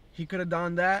 He could have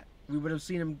done that. We would have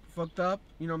seen him fucked up.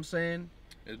 You know what I'm saying?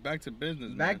 It's back to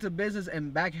business, Back to business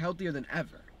and back healthier than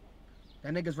ever.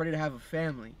 That nigga's ready to have a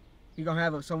family. He gonna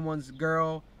have someone's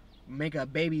girl, make a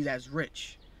baby that's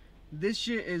rich. This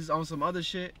shit is on some other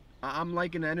shit. I'm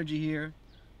liking the energy here.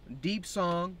 Deep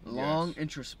song, long, Yes.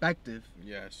 introspective.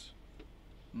 Yes.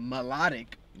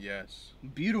 Melodic. Yes.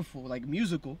 Beautiful, like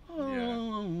musical.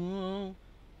 Yeah.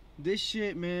 This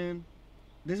shit, man.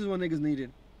 This is what niggas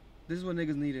needed. This is what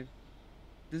niggas needed.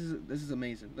 This is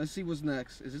amazing. Let's see what's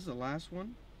next. Is this the last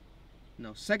one?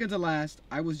 No, second to last.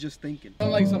 I was just thinking.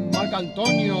 Like some Marc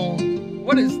Antonio.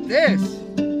 What is this?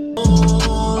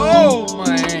 Oh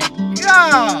my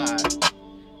God!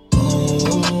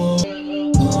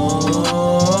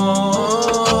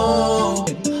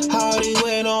 How they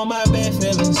went on my bed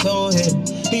feeling so hit.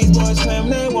 These boys claim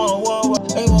they want war.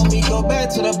 They want me go back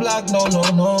to the block. No, no,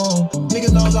 no.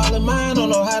 Niggas knows all in mine. Don't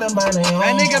know how to mind their own.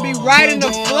 That nigga be riding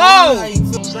the flow.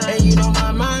 And you don't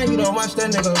mind, you don't watch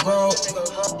that nigga grow.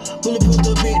 Bulletproof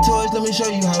the big toys, let me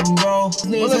show you how we roll.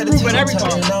 Bulletproof in every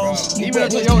car, even a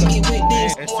Toyota.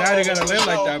 It's sad you gotta live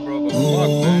like that, bro. But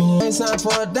fuck, man. Ain't signed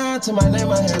for a dime to my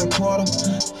name, I had a quarter.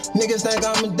 Niggas think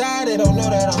I'ma die, they don't know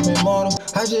that I'm immortal.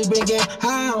 I just been getting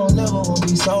high, I don't never wanna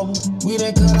be sober. We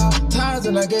done cut off ties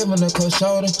and I gave him the cold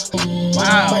shoulder.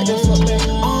 Wow. Fight this for me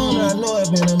on, I know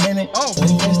it's been a minute.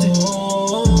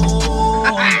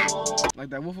 Like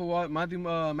that Wolf of Wall, Matthew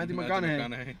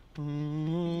McConaughey.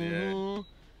 Yeah.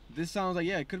 This sounds like,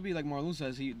 yeah, it could be like Marlon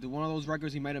says. One of those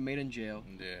records he might have made in jail.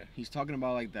 Yeah. He's talking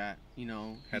about like that, you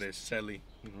know. Had his celly.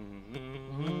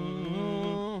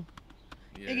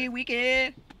 Iggy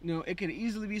Weekend. You know, it could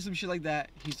easily be some shit like that.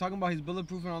 He's talking about his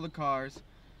bulletproof and all the cars.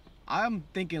 I'm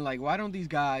thinking like, why don't these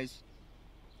guys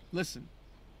listen?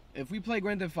 If we play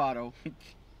Grand Theft Auto,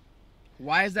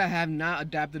 why is that have not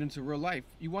adapted into real life?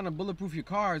 You want to bulletproof your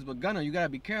cars, but Gunna, you gotta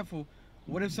be careful.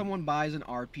 What if someone buys an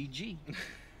RPG?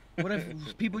 What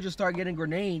if people just start getting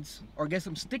grenades or get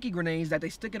some sticky grenades that they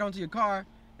stick it onto your car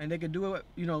and they can do it,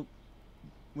 you know,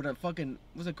 with a fucking,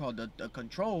 what's it called, the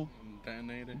control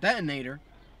Detonator,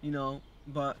 you know?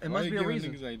 But it must be a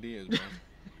reason. Niggas ideas,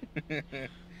 bro?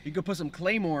 You could put some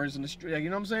claymores in the street. Like, you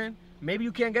know what I'm saying? Maybe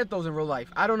you can't get those in real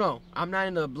life. I don't know. I'm not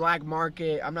in the black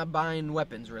market. I'm not buying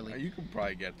weapons really. You could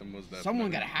probably get them. Most definitely.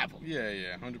 Someone gotta have them.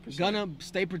 Yeah, 100%. Gunna,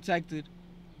 stay protected,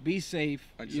 be safe.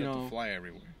 I just have to fly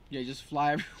everywhere. Yeah, just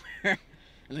fly everywhere,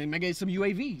 and then maybe get some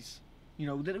UAVs. You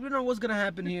know, we don't know what's gonna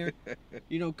happen here.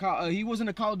 You know, he was in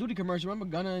a Call of Duty commercial.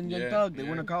 Remember Gunna and Young Thug? They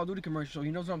were in a Call of Duty commercial, so he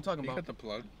knows what I'm talking about. He got the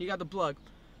plug. He got the plug.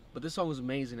 But this song was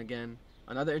amazing again.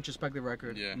 Another introspective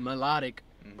record. Yeah. Melodic.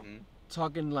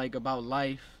 Talking like about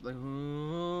life, like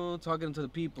talking to the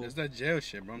people. It's that jail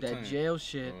shit, bro. That jail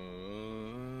shit.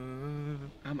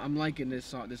 I'm liking this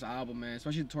song, this album, man.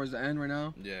 Especially towards the end right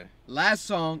now. Yeah. Last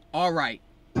song, Alright.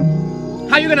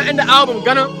 How you gonna end the album,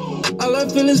 Gunna? All I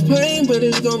feel is pain, but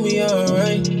it's gonna be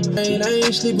alright. I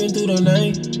ain't sleeping through the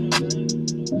night.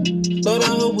 Lord, I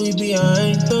hope we be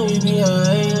alright. Hope we be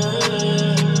alright.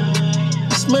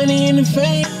 It's money in the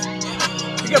fame.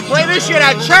 You can play this shit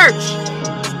at church.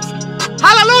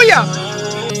 Hallelujah!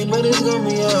 But it's gonna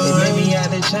be alright. They made me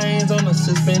out the chains on a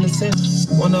suspended sentence.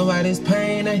 Wanna know why this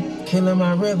pain ain't killing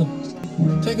my rhythm.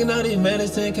 Taking all these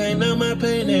medicine can't numb my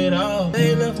pain at all.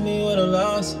 They left me with a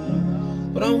loss,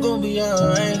 but I'm gonna be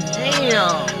alright.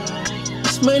 Damn.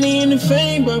 This money and the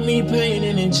fame brought me pain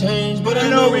and it changed, but I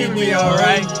know we'll be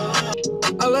alright.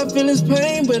 All I feel is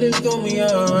pain, but it's gonna be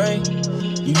alright.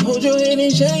 You hold your head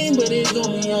in shame, but it's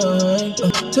gonna be alright.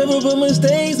 Terrible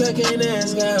mistakes, I can't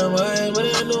ask God why, but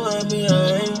I know I'll be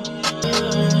alright.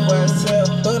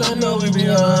 But I know we'll be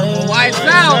alright. Why it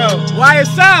sound? Why it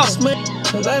sound?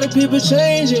 A lot of people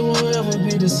change, it won't ever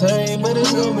be the same, but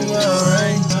it's gonna be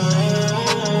alright.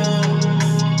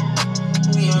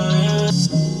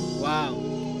 Wow.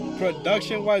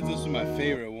 Production-wise, this was my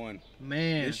favorite one.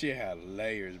 Man. This shit had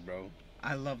layers, bro.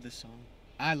 I love this song.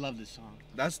 I love this song.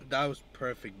 That was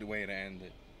perfect the way to end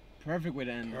it. Perfect way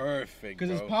to end it. Perfect, because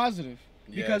it's positive.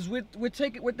 Yeah. Because we're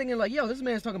thinking like, yo, this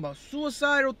man's talking about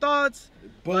suicidal thoughts,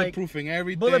 bulletproofing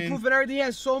everything. Bulletproofing everything. He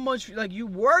has so much, like, you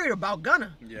worried about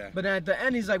Gunna. Yeah. But at the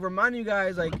end, he's like reminding you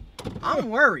guys, like, I'm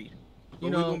worried.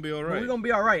 You know, we're gonna be all right. We're gonna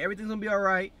be all right. Everything's gonna be all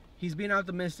right. He's being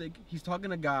optimistic. He's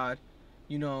talking to God.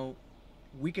 You know,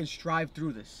 we can strive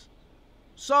through this.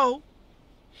 So,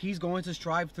 he's going to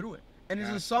strive through it. And it's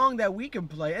a song that we can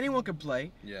play. Anyone can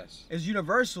play. Yes. It's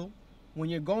universal when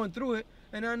you're going through it.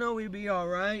 And I know we'd be all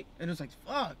right. And it's like,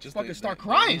 fuck, just fucking start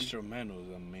crying. The instrumental is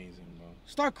amazing, bro.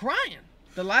 Start crying.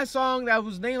 The last song that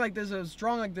was named like this,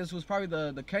 strong like this, was probably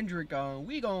the Kendrick,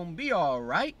 We Gon' Be All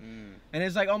Right. And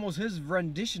it's like almost his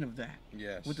rendition of that.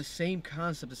 Yes. With the same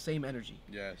concept, the same energy.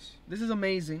 Yes. This is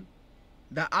amazing.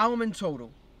 The album in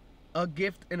total, A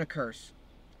Gift and a Curse,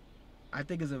 I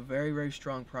think is a very, very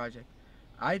strong project.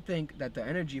 I think that the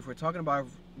energy, if we're talking about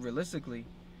realistically,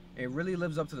 it really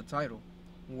lives up to the title,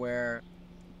 where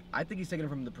I think he's taking it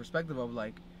from the perspective of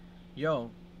like, yo,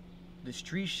 the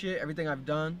street shit, everything I've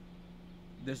done,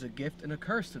 there's a gift and a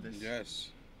curse to this. Yes.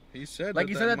 He said like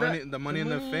that, he said the money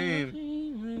and the fame.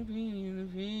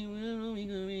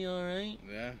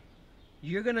 Yeah.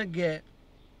 You're gonna get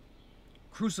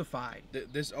crucified.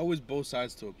 There's always both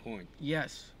sides to a point.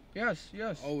 Yes. Yes,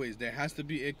 yes. Always. There has to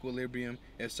be equilibrium.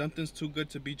 If something's too good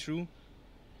to be true,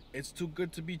 it's too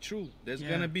good to be true. There's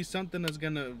gonna be something that's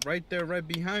gonna right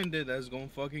behind it that's gonna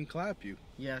fucking clap you.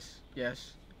 Yes,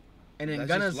 yes. And in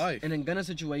Gunna's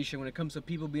situation, when it comes to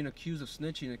people being accused of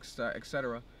snitching,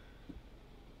 etc.,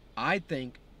 I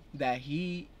think that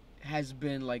he has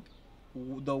been like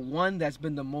the one that's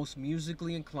been the most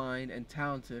musically inclined and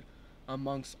talented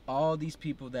amongst all these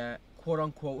people that quote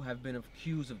unquote have been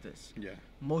accused of this. Yeah.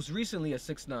 Most recently a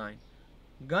 6ix9ine.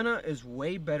 Gunna is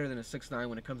way better than a 6ix9ine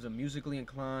when it comes to musically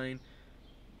inclined,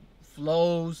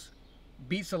 flows,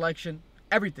 beat selection,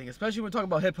 everything, especially when we're talking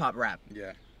about hip-hop rap.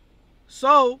 Yeah.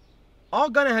 So, all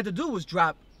Gunna had to do was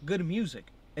drop good music,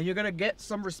 and you're going to get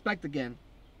some respect again.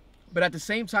 But at the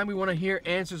same time, we want to hear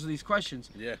answers to these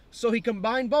questions. Yeah. So he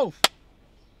combined both.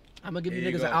 I'm going to give you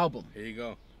niggas an album. Here you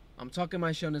go. I'm talking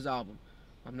my shit on this album.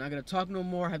 I'm not going to talk no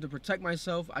more. I have to protect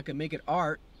myself. I can make it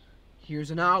art.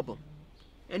 Here's an album.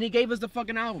 And he gave us the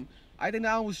fucking album. I think the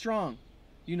album was strong.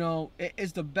 You know,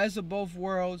 it's the best of both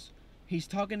worlds. He's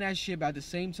talking that shit, but at the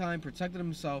same time protecting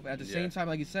himself. At the same time,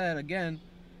 like he said, again,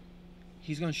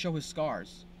 he's going to show his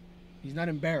scars. He's not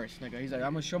embarrassed, nigga. He's like,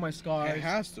 I'm going to show my scars. It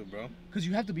has to, bro. Because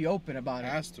you have to be open about it.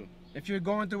 It has to. If you're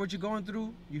going through what you're going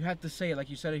through, you have to say it like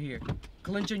you said it here.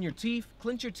 Clenching your teeth.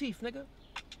 Clench your teeth, nigga.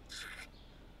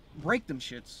 Break them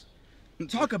shits.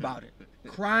 Talk about it.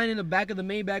 Crying in the back of the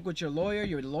Maybach with your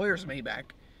lawyer's Maybach.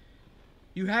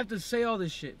 You have to say all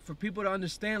this shit for people to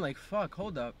understand, like, fuck,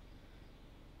 hold up.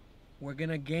 We're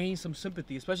gonna gain some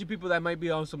sympathy, especially people that might be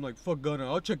on some, like, fuck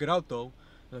Gunna, I'll check it out, though.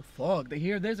 Like, fuck, they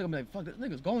hear this, they're gonna be like, fuck, this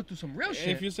nigga's going through some real shit.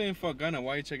 If you're saying fuck Gunna,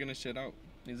 why are you checking this shit out?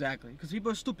 Exactly, because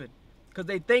people are stupid. Because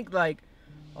they think like,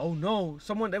 oh no,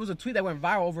 there was a tweet that went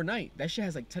viral overnight. That shit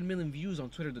has like 10 million views on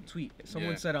Twitter, the tweet.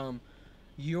 Someone said, someone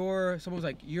was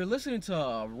like, you're listening to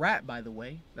a rap, by the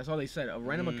way. That's all they said, a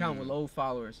random account with low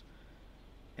followers.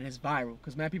 And it's viral,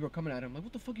 because mad people are coming at him, like,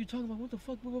 what the fuck you talking about, what the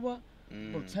fuck, blah, blah, blah.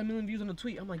 Bro, 10 million views on the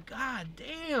tweet. I'm like, god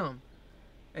damn.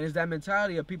 And it's that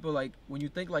mentality of people, like, when you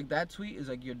think like that tweet is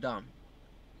like, you're dumb.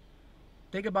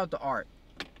 Think about the art.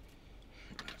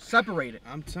 Separate it.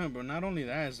 I'm telling you, bro, not only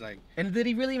that, it's like... And did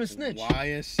he really even snitch?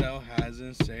 YSL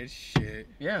hasn't said shit.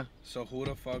 Yeah. So who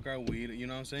the fuck are we? You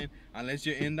know what I'm saying? Unless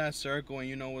you're in that circle and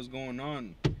you know what's going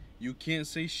on, you can't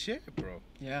say shit, bro.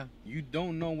 Yeah. You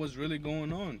don't know what's really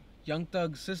going on. Young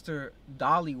Thug's sister,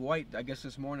 Dolly White, I guess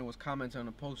this morning was commenting on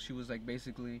a post. She was like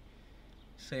basically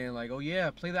saying like, oh yeah,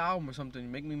 play the album or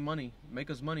something. Make me money. Make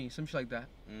us money. Some shit like that.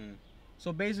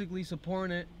 So basically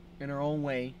supporting it in her own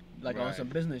way. Like on some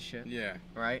business shit. Yeah.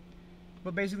 Right?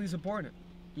 But basically supporting it.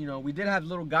 You know, we did have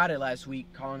Little Got It last week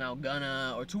calling out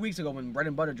Gunna, or 2 weeks ago when Bread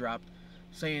and Butter dropped,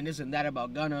 saying this and that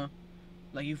about Gunna.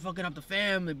 Like, you fucking up the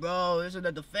family, bro. This and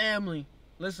that, the family.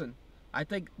 Listen, I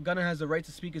think Gunna has the right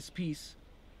to speak his piece.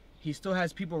 He still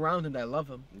has people around him that love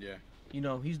him. Yeah. You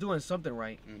know, he's doing something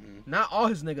right. Not all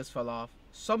his niggas fell off.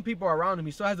 Some people are around him.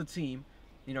 He still has a team.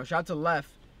 You know, shout out to Left.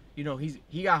 You know,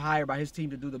 he got hired by his team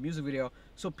to do the music video.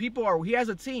 So he has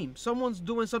a team. Someone's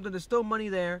doing something. There's still money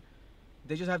there.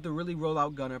 They just have to really roll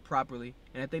out Gunna properly.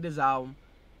 And I think this album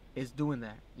is doing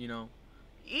that, you know.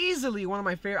 Easily one of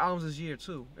my favorite albums this year,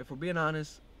 too. If we're being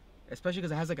honest. Especially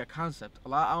because it has, like, a concept. A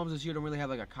lot of albums this year don't really have,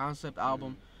 like, a concept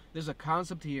album. There's a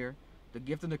concept here. The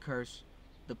Gift and the Curse.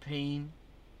 The Pain.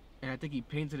 And I think he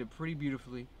painted it pretty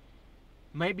beautifully.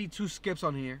 Might be 2 skips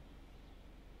on here.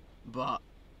 But...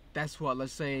 that's what,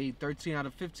 let's say 13 out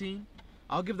of 15.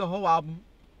 I'll give the whole album.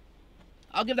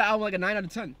 I'll give the album like a 9 out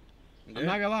of 10. Yeah. I'm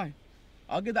not gonna lie.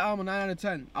 I'll give the album a 9 out of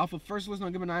 10. Off of first listen,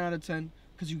 I'll give it a 9 out of 10.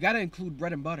 Because you gotta include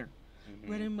Bread and Butter.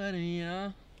 Bread and Butter,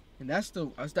 yeah. And I'm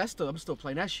still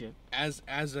playing that shit. As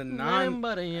a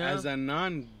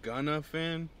non Gunna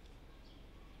fan,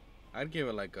 I'd give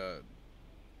it like a...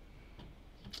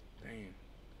 damn.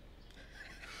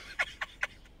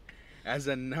 As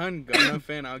a non-Gunna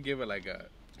fan, I'll give it like a...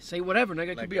 say whatever, nigga.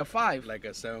 It could be a 5. Like a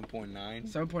 7.9.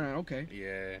 7.9, okay.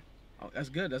 Yeah. Oh, that's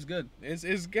good, that's good.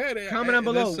 It's good. Comment down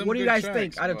below. What do you guys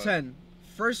think out of 10?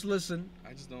 First listen.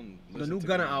 I just don't the new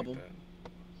Gunna album.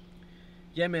 Like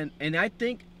yeah, man. And I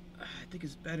think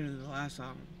it's better than the last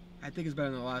album. I think it's better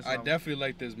than the last album. I definitely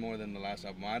like this more than the last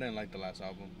album. I didn't like the last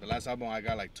album. The last album, I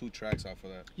got like 2 tracks off of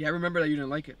that. Yeah, I remember that you didn't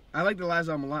like it. I like the last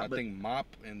album a lot. I think Mop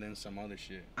and then some other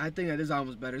shit. I think that this album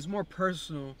is better. It's more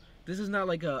personal. This is not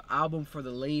like an album for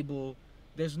the label.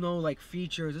 There's no like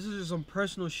features. This is just some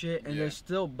personal shit, and there's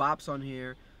still bops on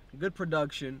here. Good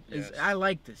production. Yes. I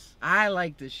like this. I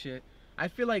like this shit. I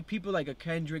feel like people like a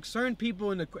Kendrick, certain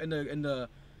people in the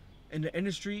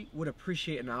industry would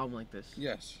appreciate an album like this.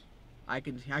 Yes. I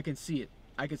can see it.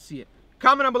 I can see it.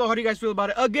 Comment down below. How do you guys feel about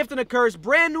it? A Gift and a Curse,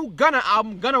 brand new Gunna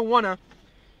album. Gunna Wanna.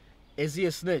 Is he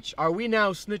a snitch? Are we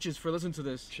now snitches for listening to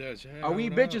this? Are we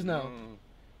bitches now?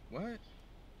 What?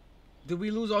 Did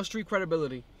we lose our street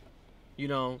credibility? You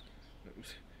know.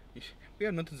 We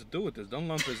have nothing to do with this. Don't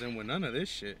lump us in with none of this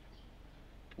shit.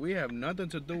 We have nothing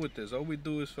to do with this. All we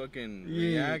do is fucking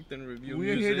react and review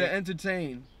music. We're here to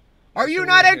entertain. That's Are you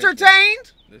not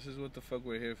entertained? This is what the fuck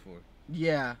we're here for.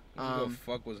 Yeah. What the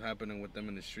fuck was happening with them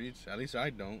in the streets? At least I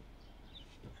don't.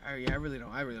 I really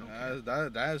don't. I really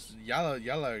don't. That's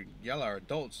y'all are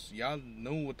adults. Y'all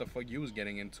knew what the fuck you was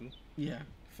getting into. Yeah.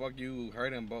 Fuck you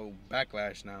hurting about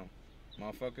backlash now,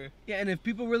 motherfucker. Yeah, and if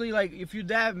people really like, if you're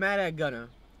that mad at Gunna,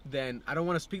 then I don't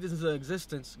want to speak this into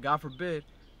existence, God forbid,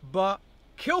 but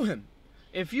kill him.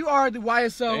 If you are the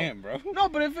YSL, damn, bro. No,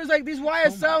 but if it's like these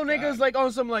YSL niggas like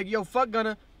on some like, yo, fuck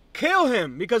Gunna, kill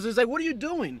him, because it's like, what are you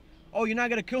doing? Oh, you're not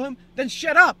gonna kill him? Then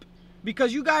shut up.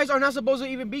 Because you guys are not supposed to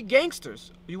even be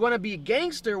gangsters. You want to be a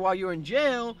gangster while you're in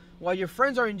jail, while your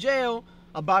friends are in jail,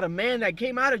 about a man that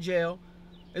came out of jail.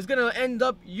 It's going to end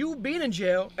up you being in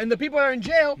jail, and the people that are in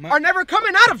jail are never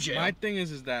coming out of jail. My thing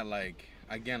is that, like,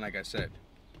 again, like I said,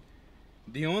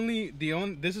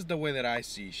 this is the way that I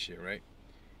see shit, right?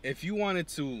 If you wanted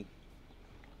to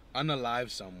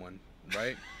unalive someone,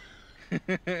 right?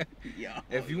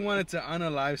 If you wanted to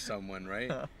unalive someone,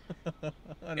 right?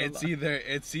 It's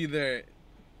either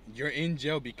you're in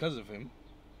jail because of him.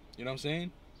 You know what I'm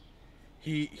saying?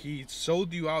 He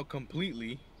sold you out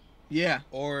completely. Yeah.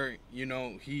 Or, you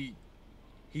know, he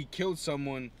killed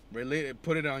someone, related,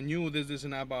 put it on you, this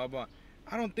and that, blah blah.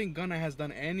 I don't think Gunna has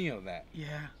done any of that.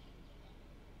 Yeah.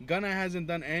 Gunna hasn't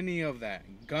done any of that.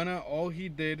 Gunna, all he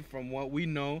did, from what we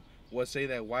know, was say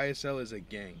that YSL is a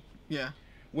gang. Yeah.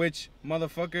 Which,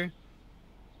 motherfucker,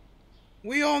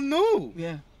 we all knew.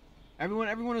 Yeah.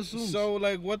 Everyone assumes. So,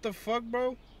 like, what the fuck,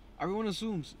 bro? Everyone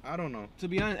assumes. I don't know. To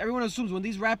be honest, everyone assumes when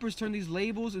these rappers turn these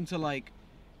labels into like,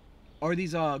 or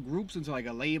these groups into like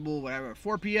a label, whatever.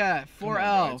 4PF,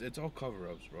 4L. It's all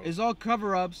cover-ups, bro. It's all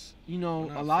cover-ups. You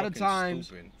know, a lot of times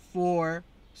stupid. For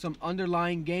some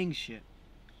underlying gang shit.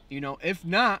 You know, if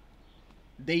not,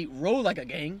 they roll like a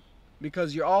gang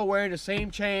because you're all wearing the same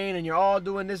chain and you're all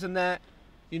doing this and that.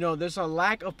 You know, there's a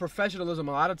lack of professionalism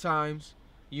a lot of times.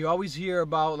 You always hear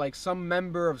about like some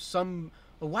member of some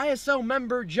a YSL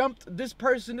member jumped this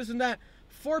person, this and that.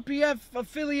 4PF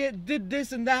affiliate did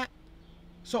this and that.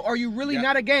 So are you really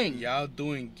not a gang? Y'all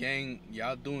doing gang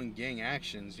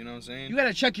actions, you know what I'm saying? You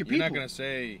gotta check your people. You're not gonna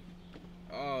say,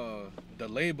 the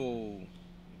label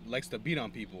likes to beat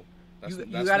on people. You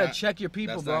gotta check your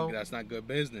people, bro. That's not good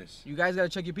business. You guys gotta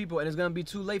check your people, and it's gonna be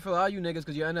too late for all you niggas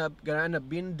because you're gonna end up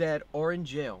being dead or in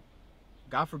jail.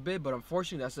 God forbid, but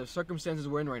unfortunately, that's the circumstances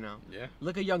we're in right now. Yeah.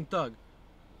 Look at Young Thug.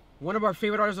 One of our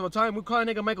favorite artists of all time. We call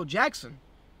that nigga Michael Jackson.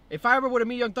 If I ever would have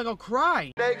met Young Thug, I'll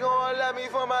cry. They gonna let me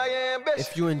for my ambition.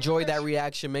 If you enjoyed that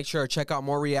reaction, make sure to check out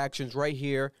more reactions right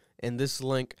here in this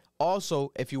link.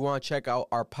 Also, if you want to check out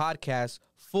our podcast,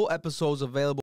 full episodes available